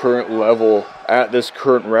this current level, at this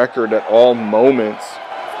current record at all moments,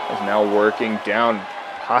 is now working down,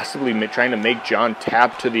 possibly trying to make John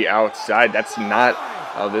tap to the outside. That's not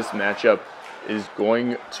how this matchup is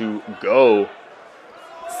going to go.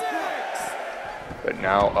 But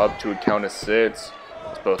now up to a count of 6.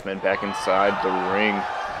 It's both men back inside the ring.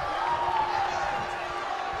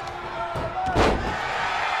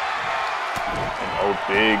 And oh,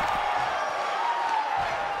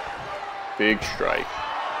 big strike.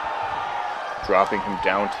 Dropping him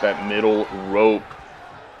down to that middle rope.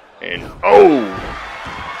 And oh!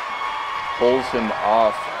 Pulls him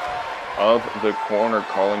off of the corner,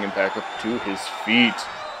 calling him back up to his feet.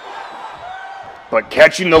 But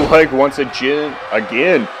catching the leg once again,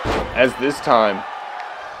 as this time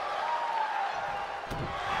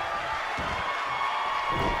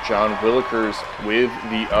John Willikers with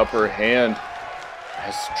the upper hand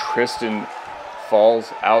as Tristan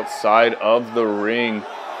falls outside of the ring.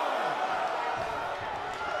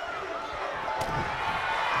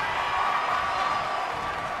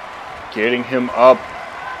 Getting him up.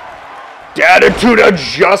 Attitude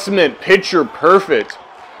adjustment, picture perfect.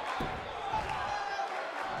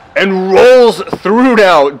 And rolls through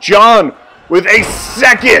now. John with a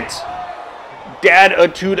second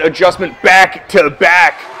attitude adjustment back to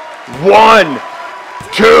back. 1,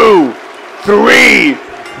 2, 3.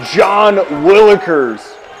 John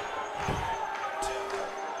Willikers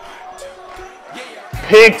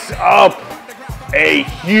picks up a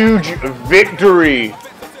huge victory.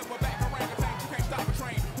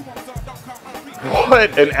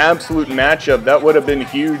 What an absolute matchup. That would have been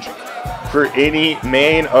huge for any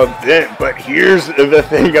main event. But here's the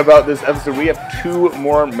thing about this episode. We have 2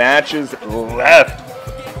 more matches left.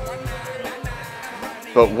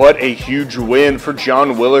 But what a huge win for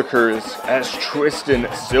John Willikers as Tristan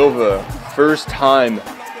Silva. First time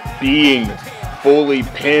being fully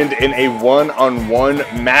pinned in a one-on-one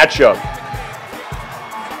matchup.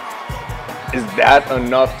 Is that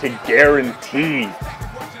enough to guarantee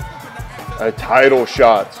a title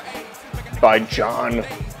shot by John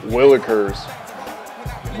Willikers?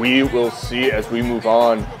 We will see as we move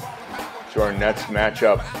on to our next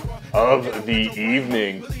matchup of the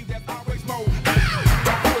evening.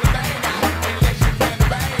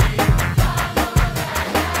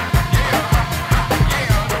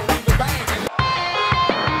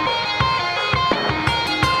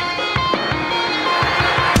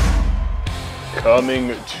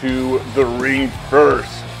 Coming to the ring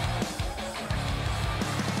first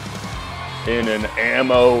in an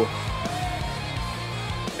AMO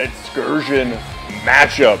excursion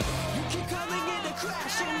matchup.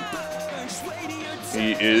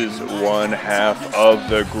 He is one half of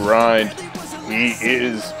the grind. He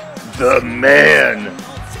is the man,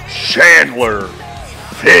 Chandler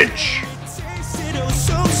Finch.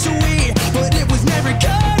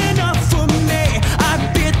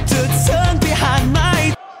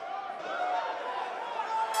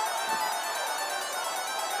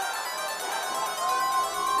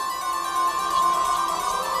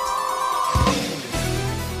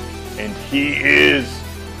 And he is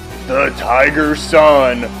the Tiger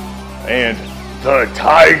Son and the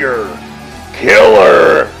Tiger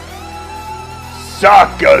Killer,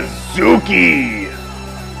 Sakazuki.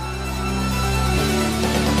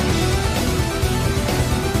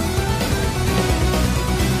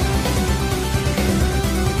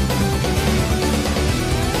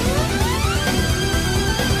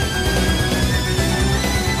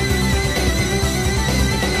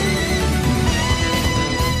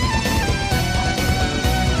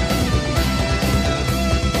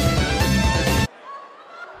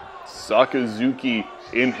 Sakazuki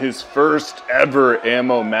in his first ever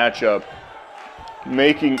AMO matchup,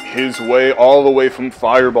 making his way all the way from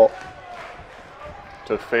Fireball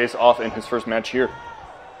to face off in his first match here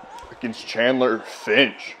against Chandler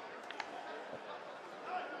Finch.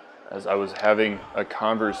 As I was having a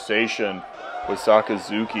conversation with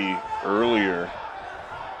Sakazuki earlier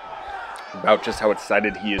about just how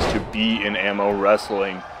excited he is to be in AMO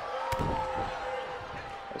wrestling,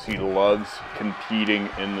 as he loves competing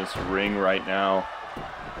in this ring right now,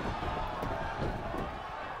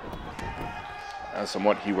 as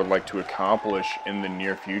somewhat he would like to accomplish in the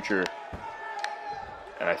near future.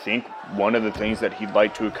 And I think one of the things that he'd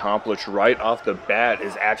like to accomplish right off the bat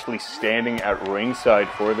is actually standing at ringside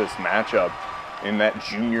for this matchup in that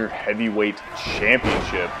junior heavyweight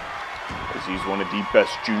championship, as he's one of the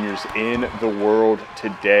best juniors in the world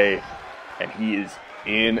today. And he is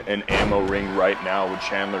in an AMO ring right now with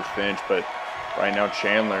Chandler Finch, but right now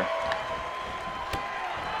Chandler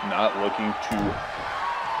not looking to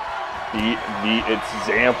be the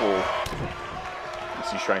example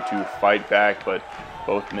as he's trying to fight back, but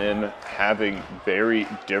both men having very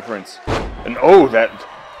different. And oh, that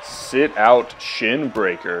sit out shin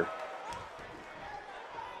breaker.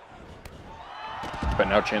 But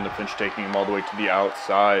now Chandler Finch taking him all the way to the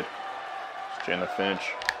outside. Chandler Finch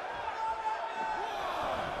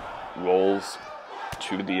rolls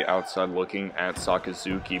to the outside looking at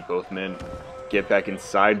Sakazuki. Both men get back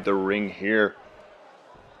inside the ring here,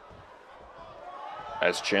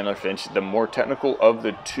 as Chandler Finch, the more technical of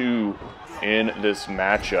the two in this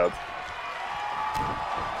matchup.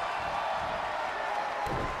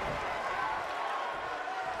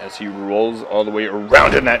 As he rolls all the way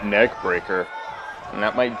around in that neck breaker. And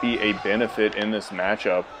that might be a benefit in this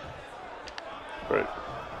matchup. But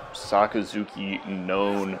Sakazuki,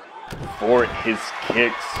 known for his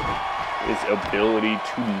kicks, his ability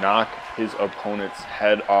to knock his opponent's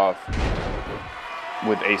head off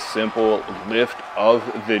with a simple lift of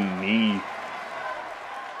the knee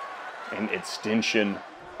and extension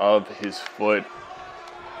of his foot.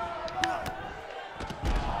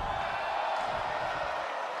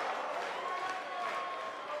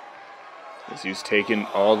 As he's taken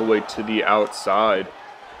all the way to the outside.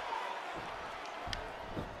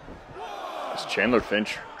 As Chandler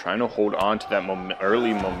Finch trying to hold on to that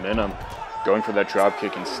early momentum, going for that drop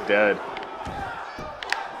kick instead.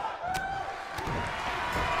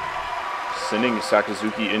 Sending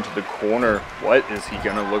Sakazuki into the corner. What is he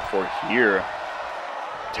gonna look for here?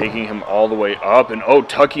 Taking him all the way up, and oh,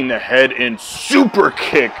 tucking the head in. Super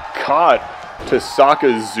kick caught to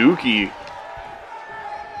Sakazuki.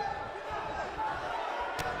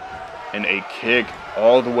 And a kick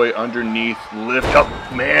all the way underneath. Lift up,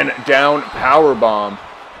 man down, powerbomb.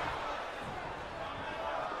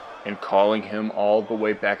 And calling him all the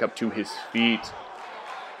way back up to his feet.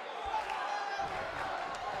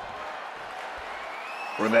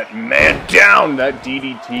 For that man down, that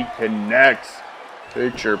DDT connects.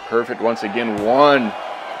 Picture perfect once again. 1,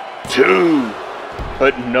 2.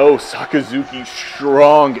 But no, Sakazuki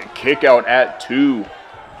strong kick out at 2.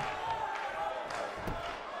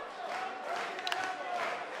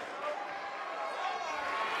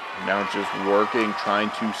 Now just working,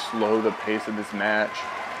 trying to slow the pace of this match.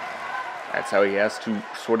 That's how he has to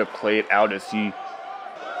sort of play it out as he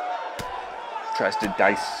tries to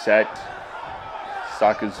dissect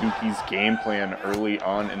Sakazuki's game plan early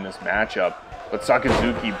on in this matchup. But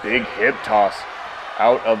Sakazuki, big hip toss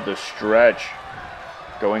out of the stretch.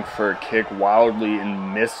 Going for a kick wildly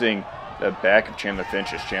and missing the back of Chandler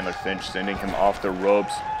Finch, as Chandler Finch sending him off the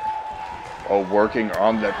ropes. Oh, working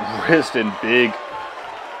on that wrist and big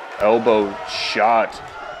elbow shot.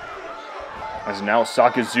 As now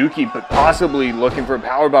Sakazuki, but possibly looking for a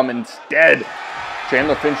powerbomb instead.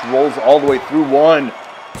 Chandler Finch rolls all the way through. 1,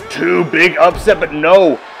 2, big upset, but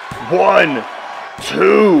no. 1,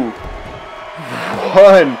 2,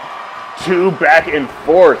 1, 2, back and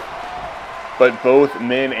forth. But both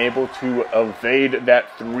men able to evade that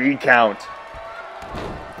 3 count.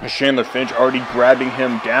 Chandler Finch already grabbing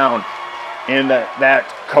him down in that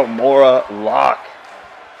Kimura lock.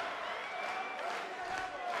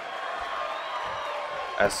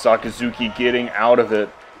 As Sakazuki getting out of it.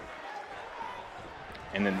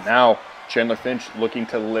 And then now Chandler Finch looking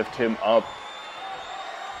to lift him up.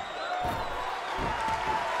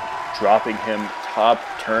 Dropping him top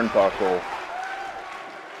turnbuckle.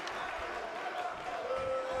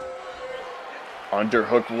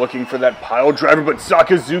 Underhook looking for that pile driver, but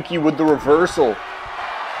Sakazuki with the reversal.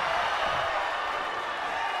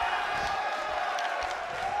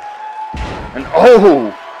 And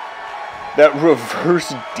oh! That reverse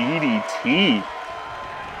DDT.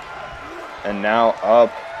 And now up.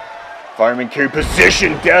 Fireman carry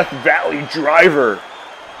position. Death Valley driver.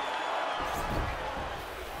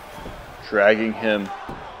 Dragging him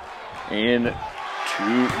into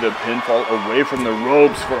the pinfall, away from the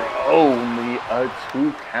ropes for only a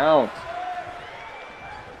 2 count.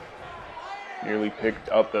 Nearly picked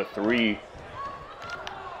up the 3.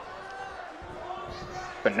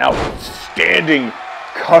 But now standing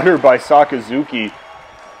cutter by Sakazuki.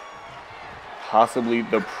 Possibly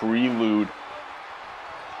the prelude.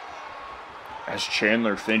 As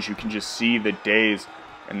Chandler Finch, you can just see the daze,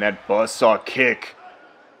 and that buzzsaw kick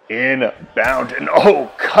inbound, and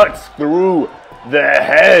oh, cuts through the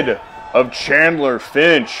head of Chandler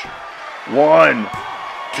Finch. 1,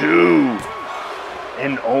 2,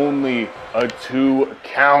 and only a 2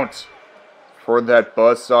 count for that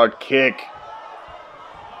buzzsaw kick.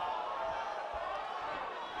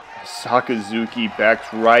 Sakazuki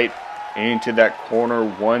backs right into that corner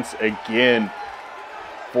once again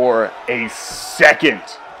for a second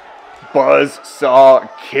buzzsaw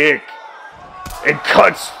kick. It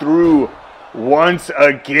cuts through once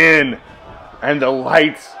again, and the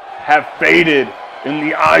lights have faded in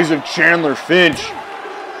the eyes of Chandler Finch.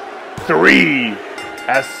 3,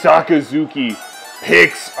 as Sakazuki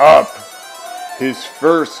picks up his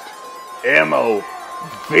first AMO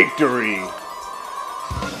victory.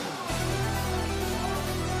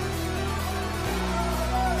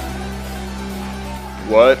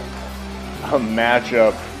 What a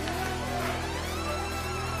matchup.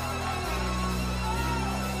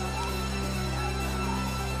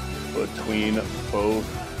 Between both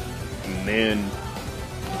men.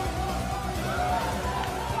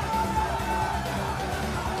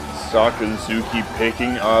 Sakazuki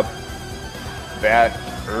picking up that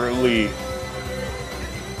early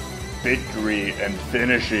victory and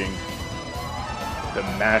finishing the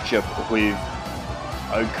matchup with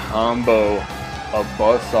a combo of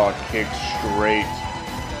buzzsaw kicks straight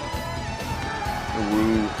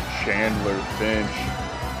through Chandler Finch.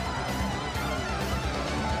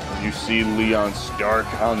 You see Leon Stark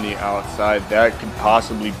on the outside. That could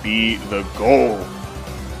possibly be the goal.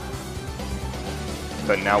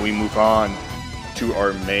 But now we move on to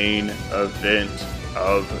our main event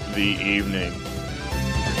of the evening.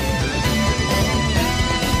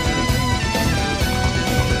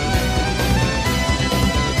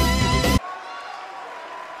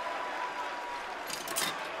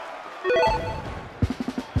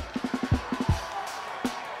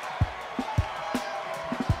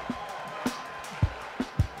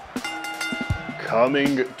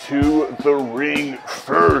 Coming to the ring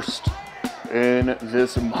first in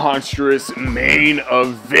this monstrous main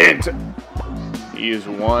event, he is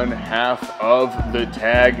one half of the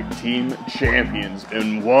tag team champions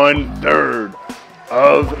and 1/3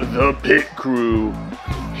 of the pit crew.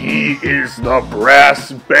 He is the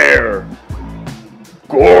brass bear,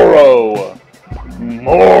 Goro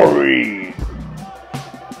Mori.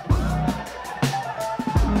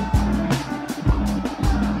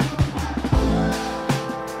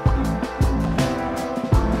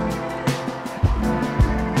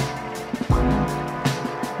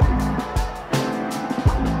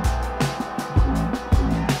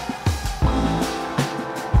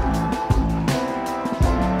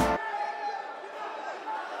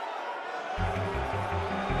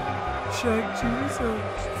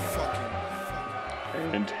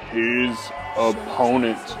 And his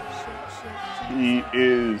opponent, he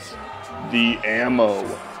is the AMO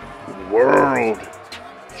World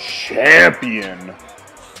Champion,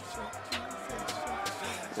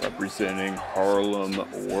 representing Harlem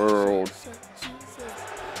World.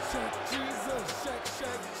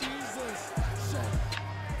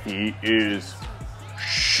 He is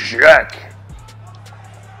Shaq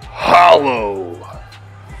Hollow.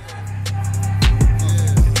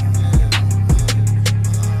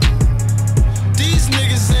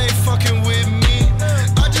 Fucking with me,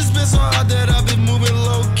 I just been so hot that I've been moving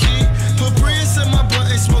low key. Put Prius in my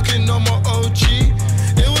blunt, ain't smoking no more OG.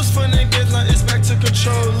 It was fun to get like it's back to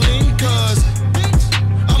controlling, cause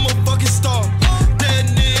I'm a fucking star. Dead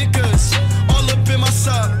niggas all up in my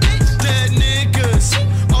side. Dead niggas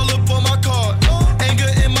all up on my car. Anger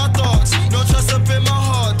in my thoughts, no trust up in my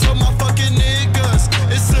heart. Told my fucking niggas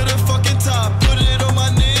it's to the fucking top. Put it on my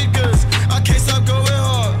niggas, I can't stop going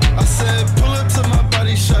hard. I said pull up to my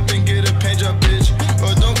body shop and get a paint job, bitch.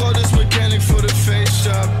 Or don't call this mechanic for the face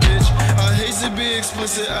job, bitch. I hate to be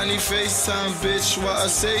explicit, I need FaceTime, bitch. Why I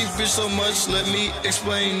say bitch so much, let me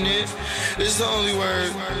explain it. It's the only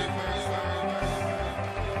word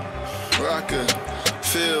where I could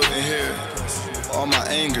feel and hear all my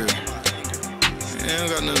anger. It ain't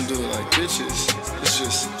got nothing to do with like bitches. It's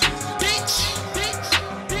just bitch.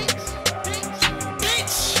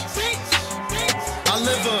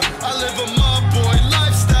 I live a mob boy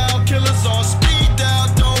lifestyle. Killers on speed dial.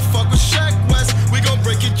 Don't fuck with Shaq West. We gon'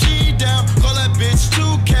 break your G down. Call that bitch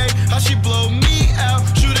 2K. How she blow me out?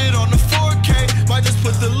 Shoot it on the 4K. Might just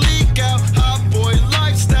put the leak out. Hot boy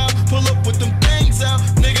lifestyle. Pull up with them things out.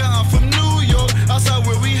 Nigga, I'm from New York. Outside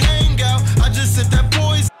where we hang out. I just sip that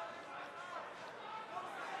poison.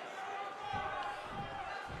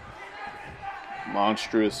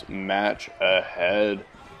 Monstrous match ahead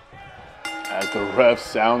as the ref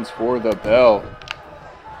sounds for the bell.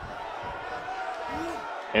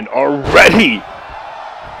 And already,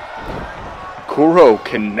 Goro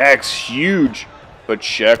connects huge, but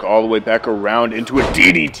Shek all the way back around into a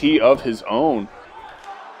DDT of his own.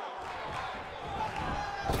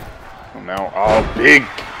 And now, oh, big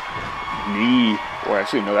knee. Or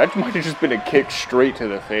actually, no, that might have just been a kick straight to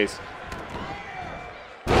the face.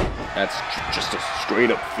 That's just a straight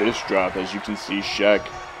up fist drop, as you can see. Shek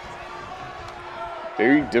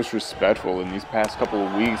very disrespectful in these past couple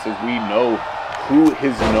of weeks, as we know who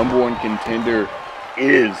his #1 contender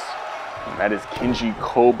is, and that is Kenji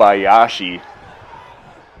Kobayashi.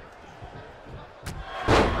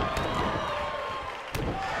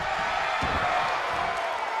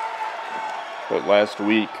 But last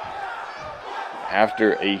week,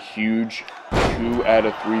 after a huge 2 out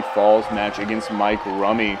of 3 falls match against Mike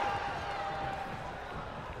Rummy,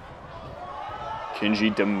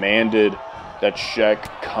 Kenji demanded that Shek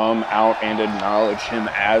come out and acknowledge him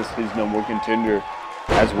as his #1 contender,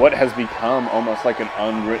 as what has become almost like an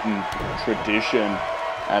unwritten tradition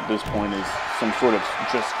at this point is some sort of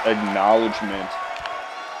just acknowledgement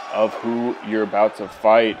of who you're about to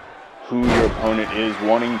fight, who your opponent is,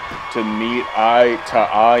 wanting to meet eye to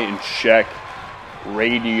eye, and Shek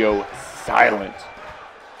radio silent.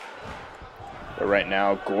 But right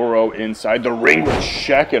now, Goro inside the ring with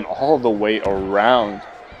Shek and all the way around.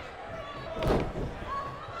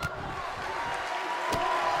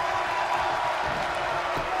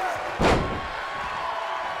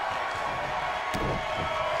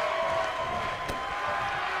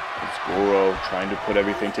 Goro trying to put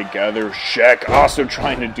everything together. Shek also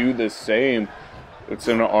trying to do the same. It's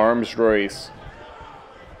an arms race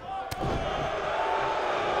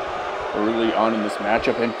early on in this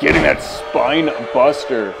matchup, and getting that spine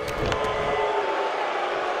buster.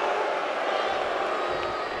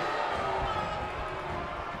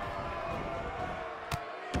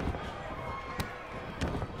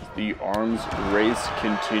 The arms race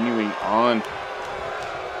continuing on.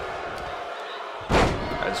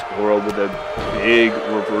 As Goro with a big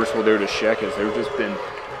reversal there to Shek, as they've just been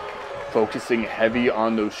focusing heavy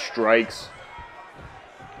on those strikes.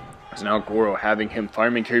 As now Goro having him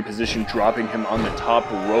fireman carry position, dropping him on the top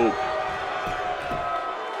rope.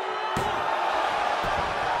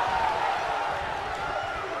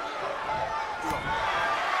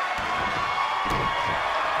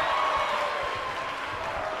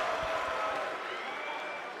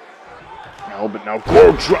 But now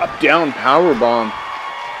Goro dropped down powerbomb.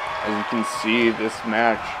 As you can see, this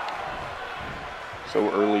match so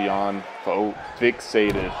early on,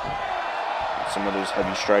 fixated. Some of those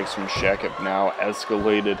heavy strikes from Shek have now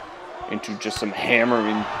escalated into just some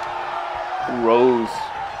hammering throws,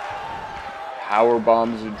 power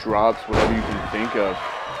bombs and drops, whatever you can think of,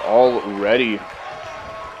 already.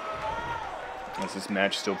 As this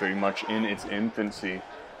match still very much in its infancy.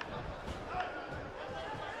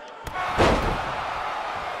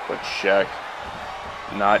 But Shek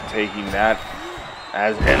not taking that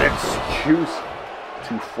as an excuse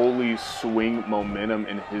to fully swing momentum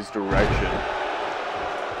in his direction.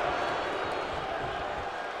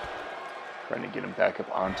 Trying to get him back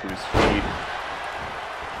up onto his feet.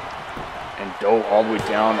 And dove all the way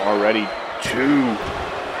down already.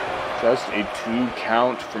 Just a 2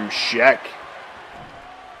 count from Shek.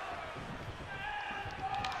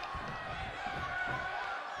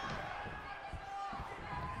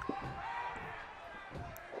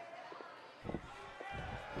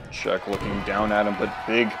 Shek looking down at him, but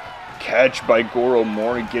big catch by Goro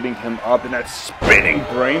Mori, getting him up in that spinning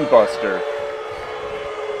brain buster.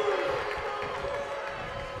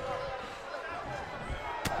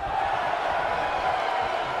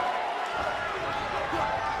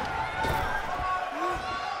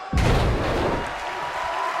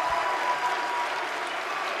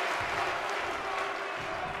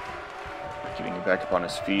 Getting him back up on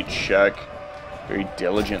his feet, Shek very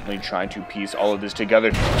diligently trying to piece all of this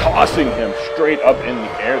together, tossing him straight up in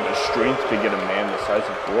the air. The strength to get a man the size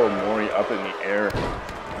of Goro Mori up in the air,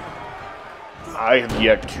 I have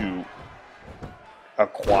yet to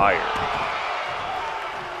acquire.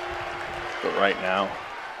 But right now,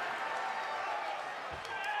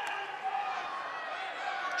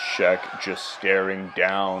 Shek just staring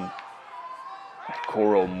down at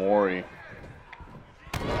Goro Mori.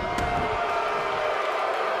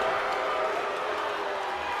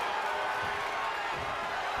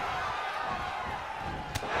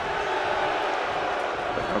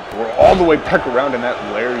 We're all the way back around, and that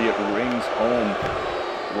lariat rings home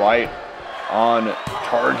right on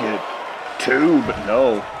target. 2, but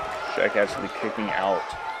no. Shek actually kicking out.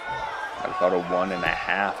 I thought a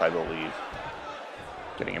 1.5, I believe.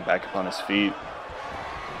 Getting him back up on his feet.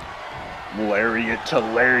 Lariat to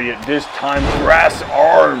lariat, this time brass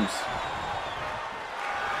arms.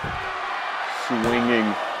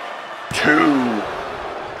 Swinging 2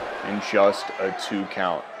 in just a 2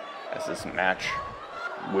 count as this match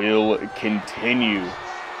will continue.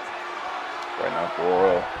 Right now,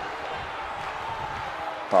 Goro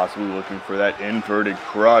possibly looking for that inverted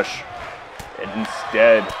crush, and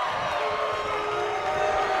instead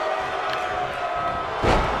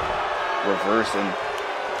reversing.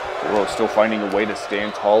 Goro still finding a way to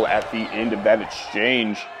stand tall at the end of that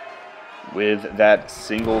exchange with that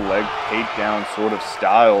single leg takedown sort of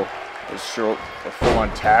style. A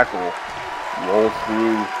full-on tackle, roll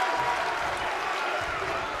through,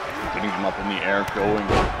 getting him up in the air, going,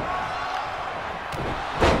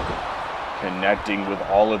 connecting with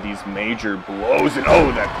all of these major blows, and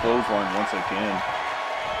oh, that clothesline once again.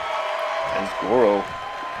 As Goro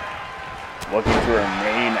looking to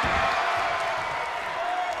remain.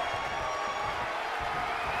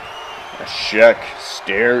 Shek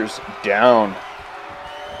stares down.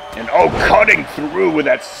 And oh, cutting through with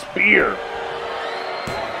that spear.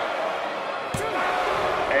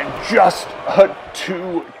 And just a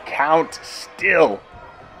 2 count still.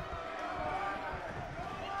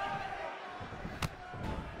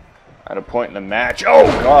 At a point in the match. Oh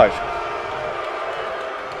gosh.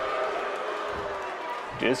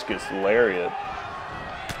 Discus lariat.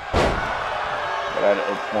 But at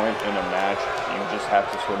a point in a match, you just have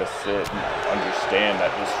to sort of sit and understand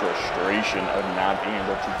that this frustration of not being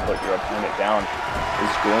able to put your opponent down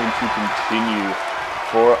is going to continue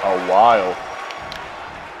for a while.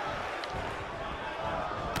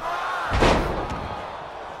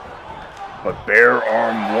 But bare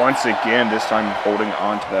arm once again, this time holding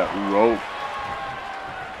on to that rope.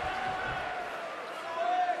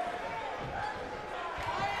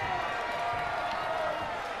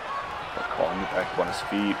 Back on his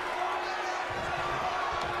feet.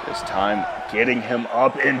 This time getting him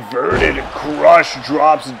up, inverted crush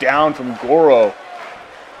drops down from Goro.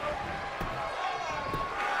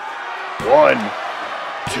 1,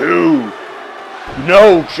 2,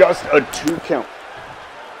 no, just a 2 count.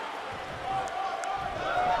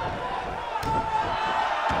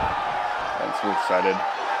 I'm so excited,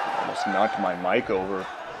 almost knocked my mic over.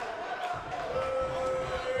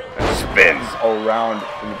 And spins around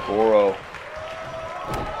from Goro.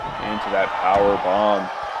 Into that power bomb.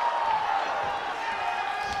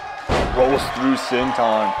 Rolls through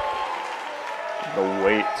Senton. The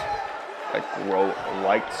weight that Goro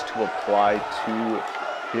likes to apply to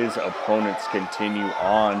his opponents continue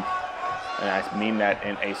on. And I mean that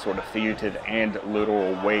in a sort of figurative and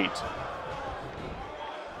literal weight.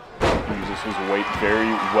 He uses his weight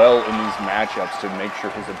very well in these matchups to make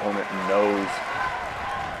sure his opponent knows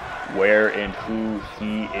where and who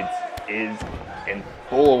he is in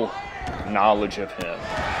full knowledge of him.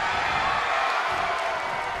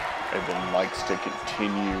 And then likes to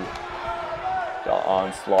continue the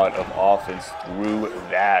onslaught of offense through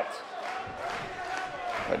that.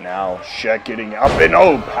 But now Shek getting up and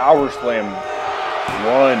oh, power slam.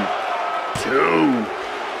 1, 2.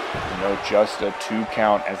 No, just a 2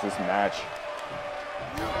 count as this match.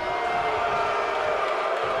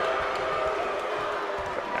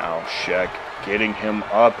 But now Shek getting him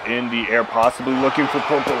up in the air, possibly looking for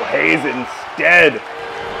Purple Haze instead.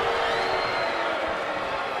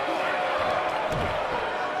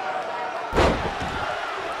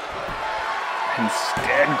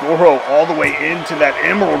 Instead, Goro all the way into that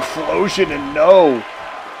Emerald Flosion, and no.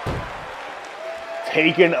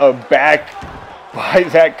 Taken aback by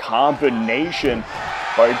that combination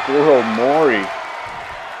by Goro Mori.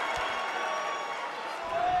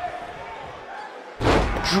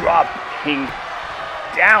 Dropping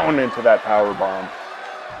down into that power bomb.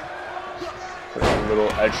 Put a little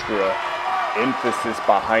extra emphasis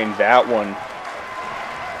behind that one.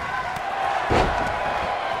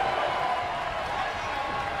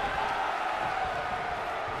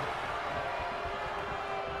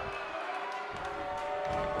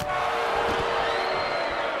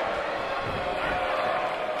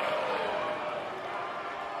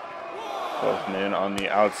 Both men on the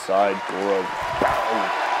outside, Goro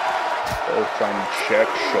both trying to check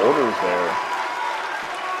shoulders there.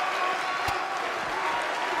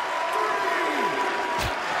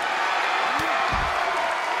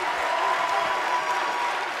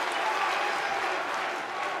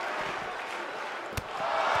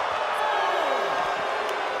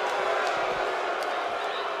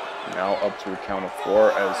 Now up to a count of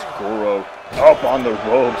 4 as Goro up on the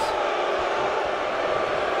ropes.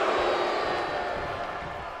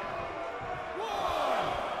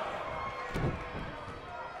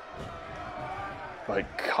 But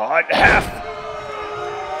caught. Half.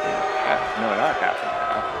 No, not half and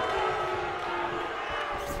half.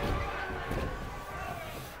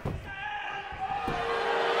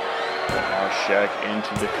 And now Shaq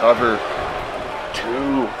into the cover.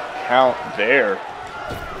 2 count there.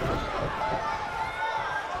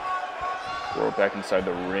 Goro back inside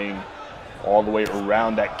the ring. All the way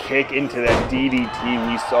around. That kick into that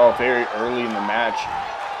DDT we saw very early in the match.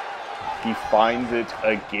 He finds it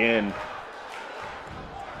again.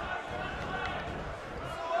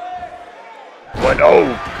 But oh,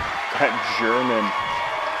 that German.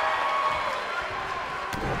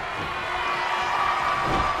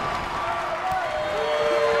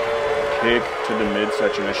 Kick to the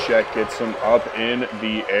midsection as Shaq gets him up in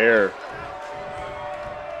the air.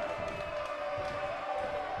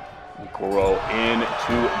 Goro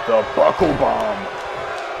into the buckle bomb.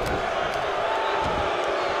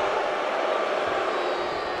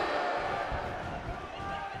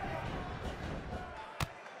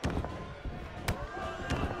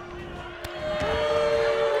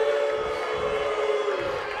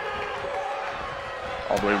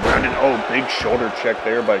 All the way around and oh, big shoulder check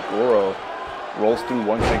there by Goro. Rolls through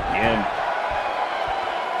once again.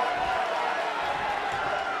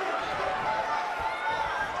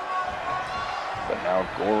 But now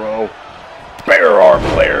Goro, bear arm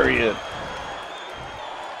lariat.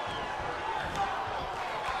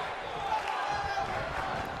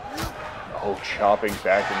 Oh, chopping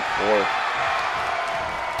back and forth.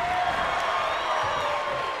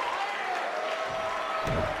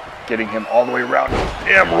 Getting him all the way around.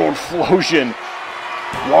 Emerald Flosion.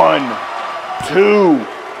 1, 2.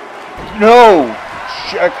 No!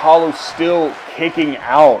 Shaq Hollow still kicking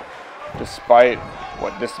out despite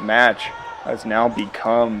what this match has now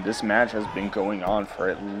become. This match has been going on for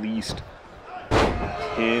at least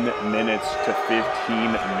 10 minutes to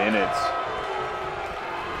 15 minutes.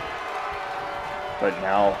 But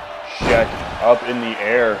now Shaq up in the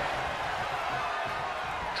air.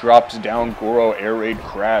 Drops down Goro, air raid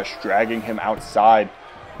crash, dragging him outside.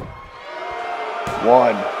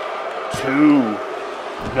 1, 2.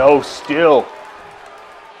 No, still.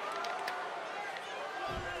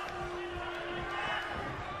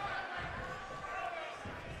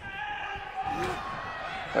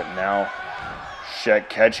 But now, Shaq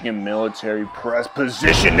catching him, military press,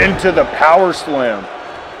 positioned into the power slam.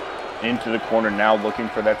 Into the corner now, looking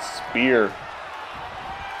for that spear.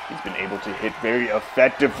 He's been able to hit very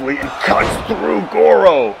effectively and cuts through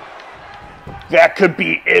Goro. That could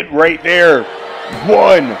be it right there.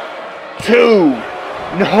 1, 2.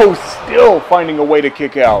 No, still finding a way to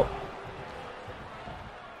kick out.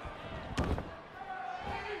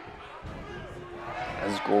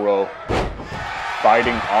 As Goro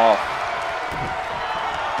fighting off.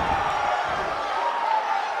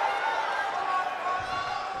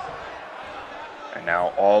 And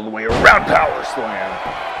now all the way around, power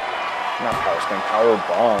slam. Not power slam, power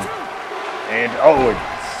bomb. And oh,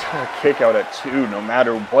 it's still a kick out at 2. No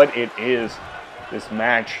matter what it is, this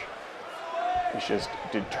match is just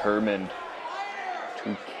determined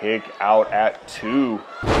to kick out at 2.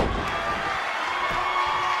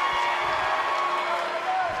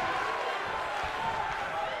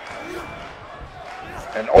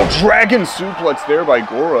 And oh, dragon suplex there by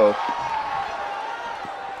Goro.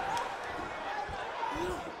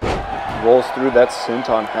 Rolls through. That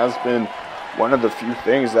senton has been one of the few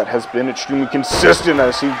things that has been extremely consistent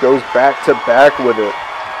as he goes back to back with it.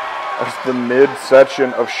 As the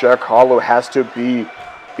midsection of Shaq Hollow has to be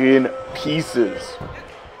in pieces.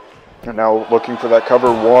 And now looking for that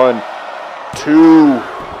cover. 1, 2.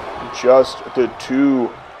 Just the 2.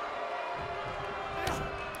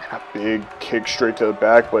 And a big kick straight to the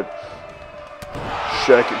back, but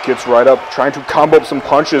Shaq gets right up, trying to combo up some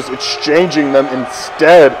punches, exchanging them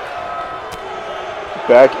instead.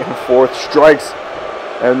 Back and forth strikes.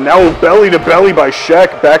 And now belly to belly by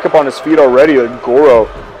Shaq, back up on his feet already. And Goro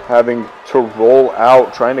having to roll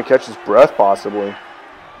out, trying to catch his breath possibly.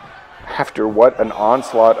 After what an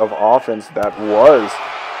onslaught of offense that was.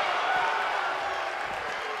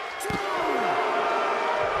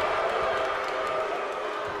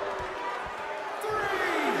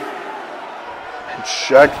 And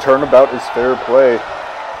Shaq turnabout is fair play.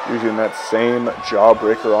 Using that same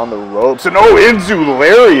jawbreaker on the ropes. And oh, Inzu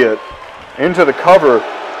lariat into the cover.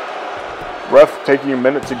 Ref taking a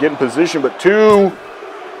minute to get in position, but 2,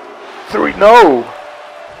 3, no.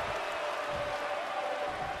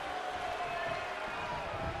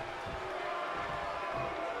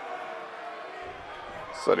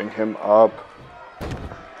 Setting him up.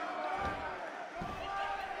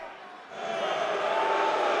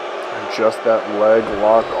 And just that leg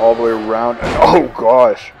lock all the way around. And oh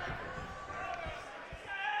gosh.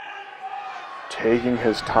 Taking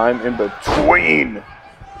his time in between.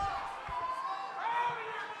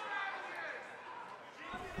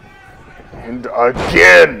 And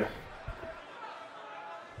again.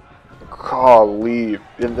 Golly.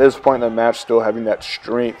 At this point in the match, still having that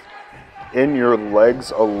strength in your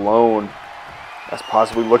legs alone. That's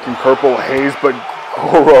possibly looking Purple Haze, but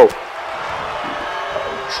Goro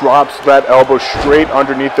drops that elbow straight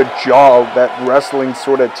underneath the jaw, that wrestling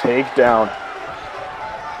sort of takedown.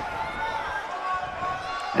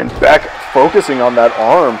 And Beck focusing on that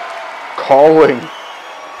arm, calling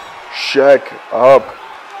Sheck up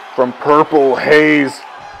from Purple Haze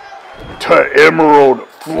to Emerald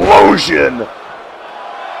Flosion.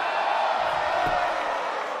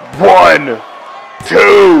 1,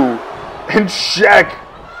 2, and Sheck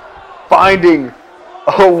finding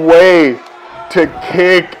a way to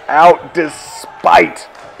kick out despite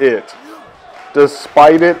it.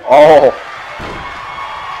 Despite it all.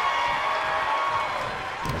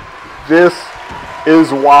 This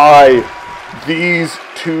is why these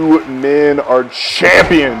two men are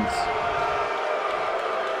champions.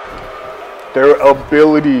 Their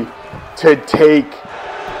ability to take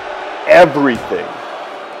everything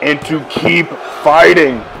and to keep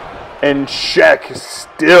fighting, and Sheck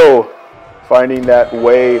still finding that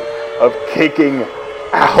way of kicking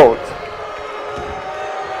out.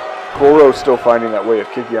 Goro still finding that way of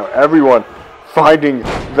kicking out. Everyone finding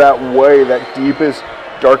that way, that deepest,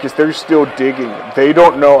 darkest. They're still digging. They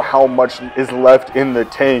don't know how much is left in the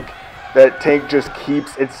tank. That tank just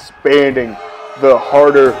keeps expanding the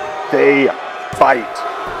harder they fight.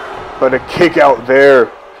 But a kick out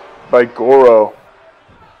there by Goro.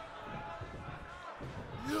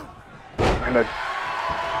 And a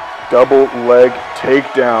double leg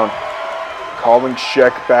takedown, calling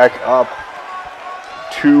Sheck back up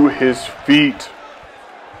to his feet.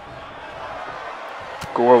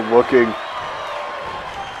 Goro looking,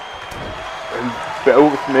 and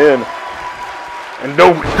both men, and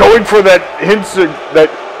no, going for that that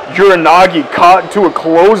Uranagi caught to a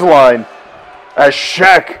clothesline, as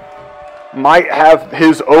Sheck might have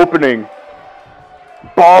his opening.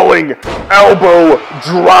 Balling elbow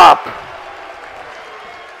drop.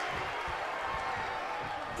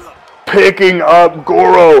 Picking up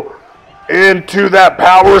Goro into that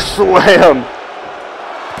power slam.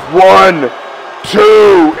 1,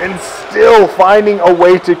 2, and still finding a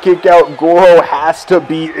way to kick out. Goro has to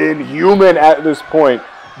be inhuman at this point.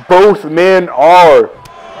 Both men are.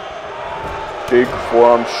 Big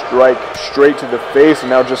forearm strike straight to the face, and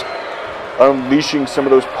now just unleashing some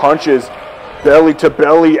of those punches. Belly to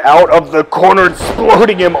belly out of the corner,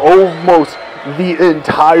 exploding him almost the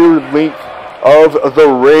entire length of the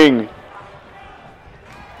ring.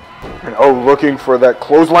 And oh, looking for that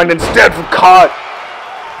clothesline, instead caught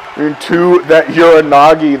into that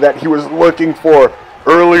Uranagi that he was looking for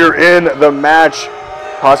earlier in the match.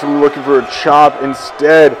 Possibly looking for a chop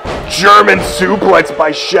instead. German suplex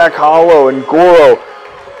by Sheck Hollow, and Goro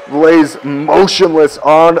lays motionless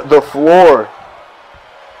on the floor.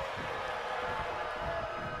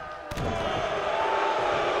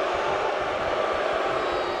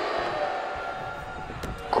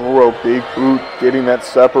 Goro, big boot, getting that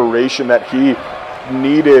separation that he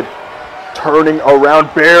needed. Turning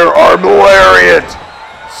around, bear arm lariat.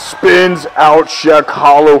 Spins out Sheck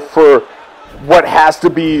Hollow for what has to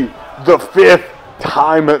be the 5th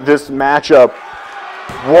time this matchup.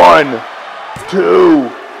 1, 2,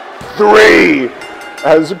 3,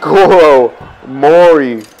 as Goro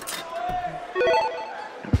Mori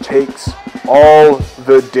takes all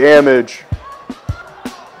the damage.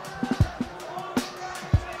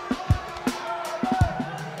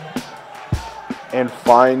 And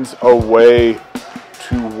finds a way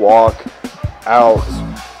to walk out.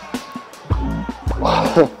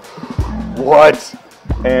 What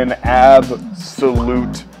an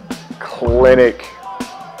absolute clinic.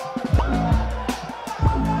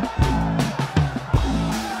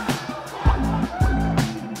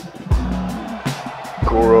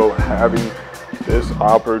 Goro having this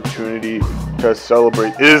opportunity to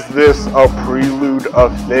celebrate. Is this a prelude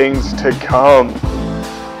of things to come?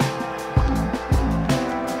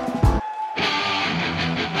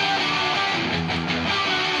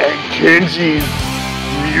 And Kenji's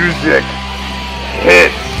music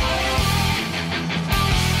hits.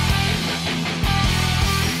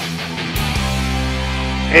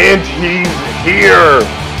 And he's here.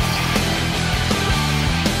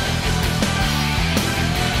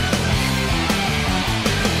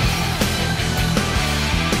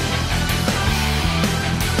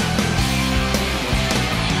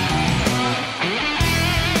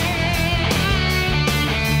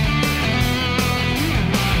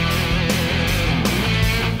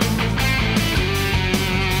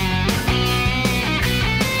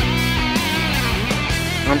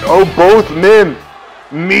 Oh, both men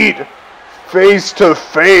meet face to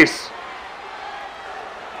face.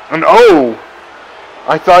 And oh,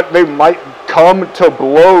 I thought they might come to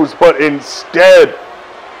blows, but instead,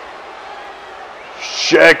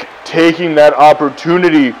 Shaq taking that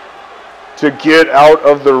opportunity to get out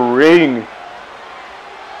of the ring.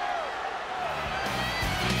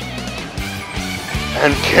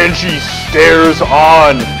 And Kenji stares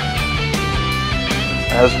on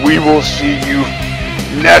as we will see you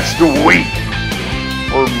next week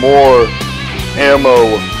for more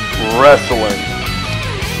AMO Wrestling.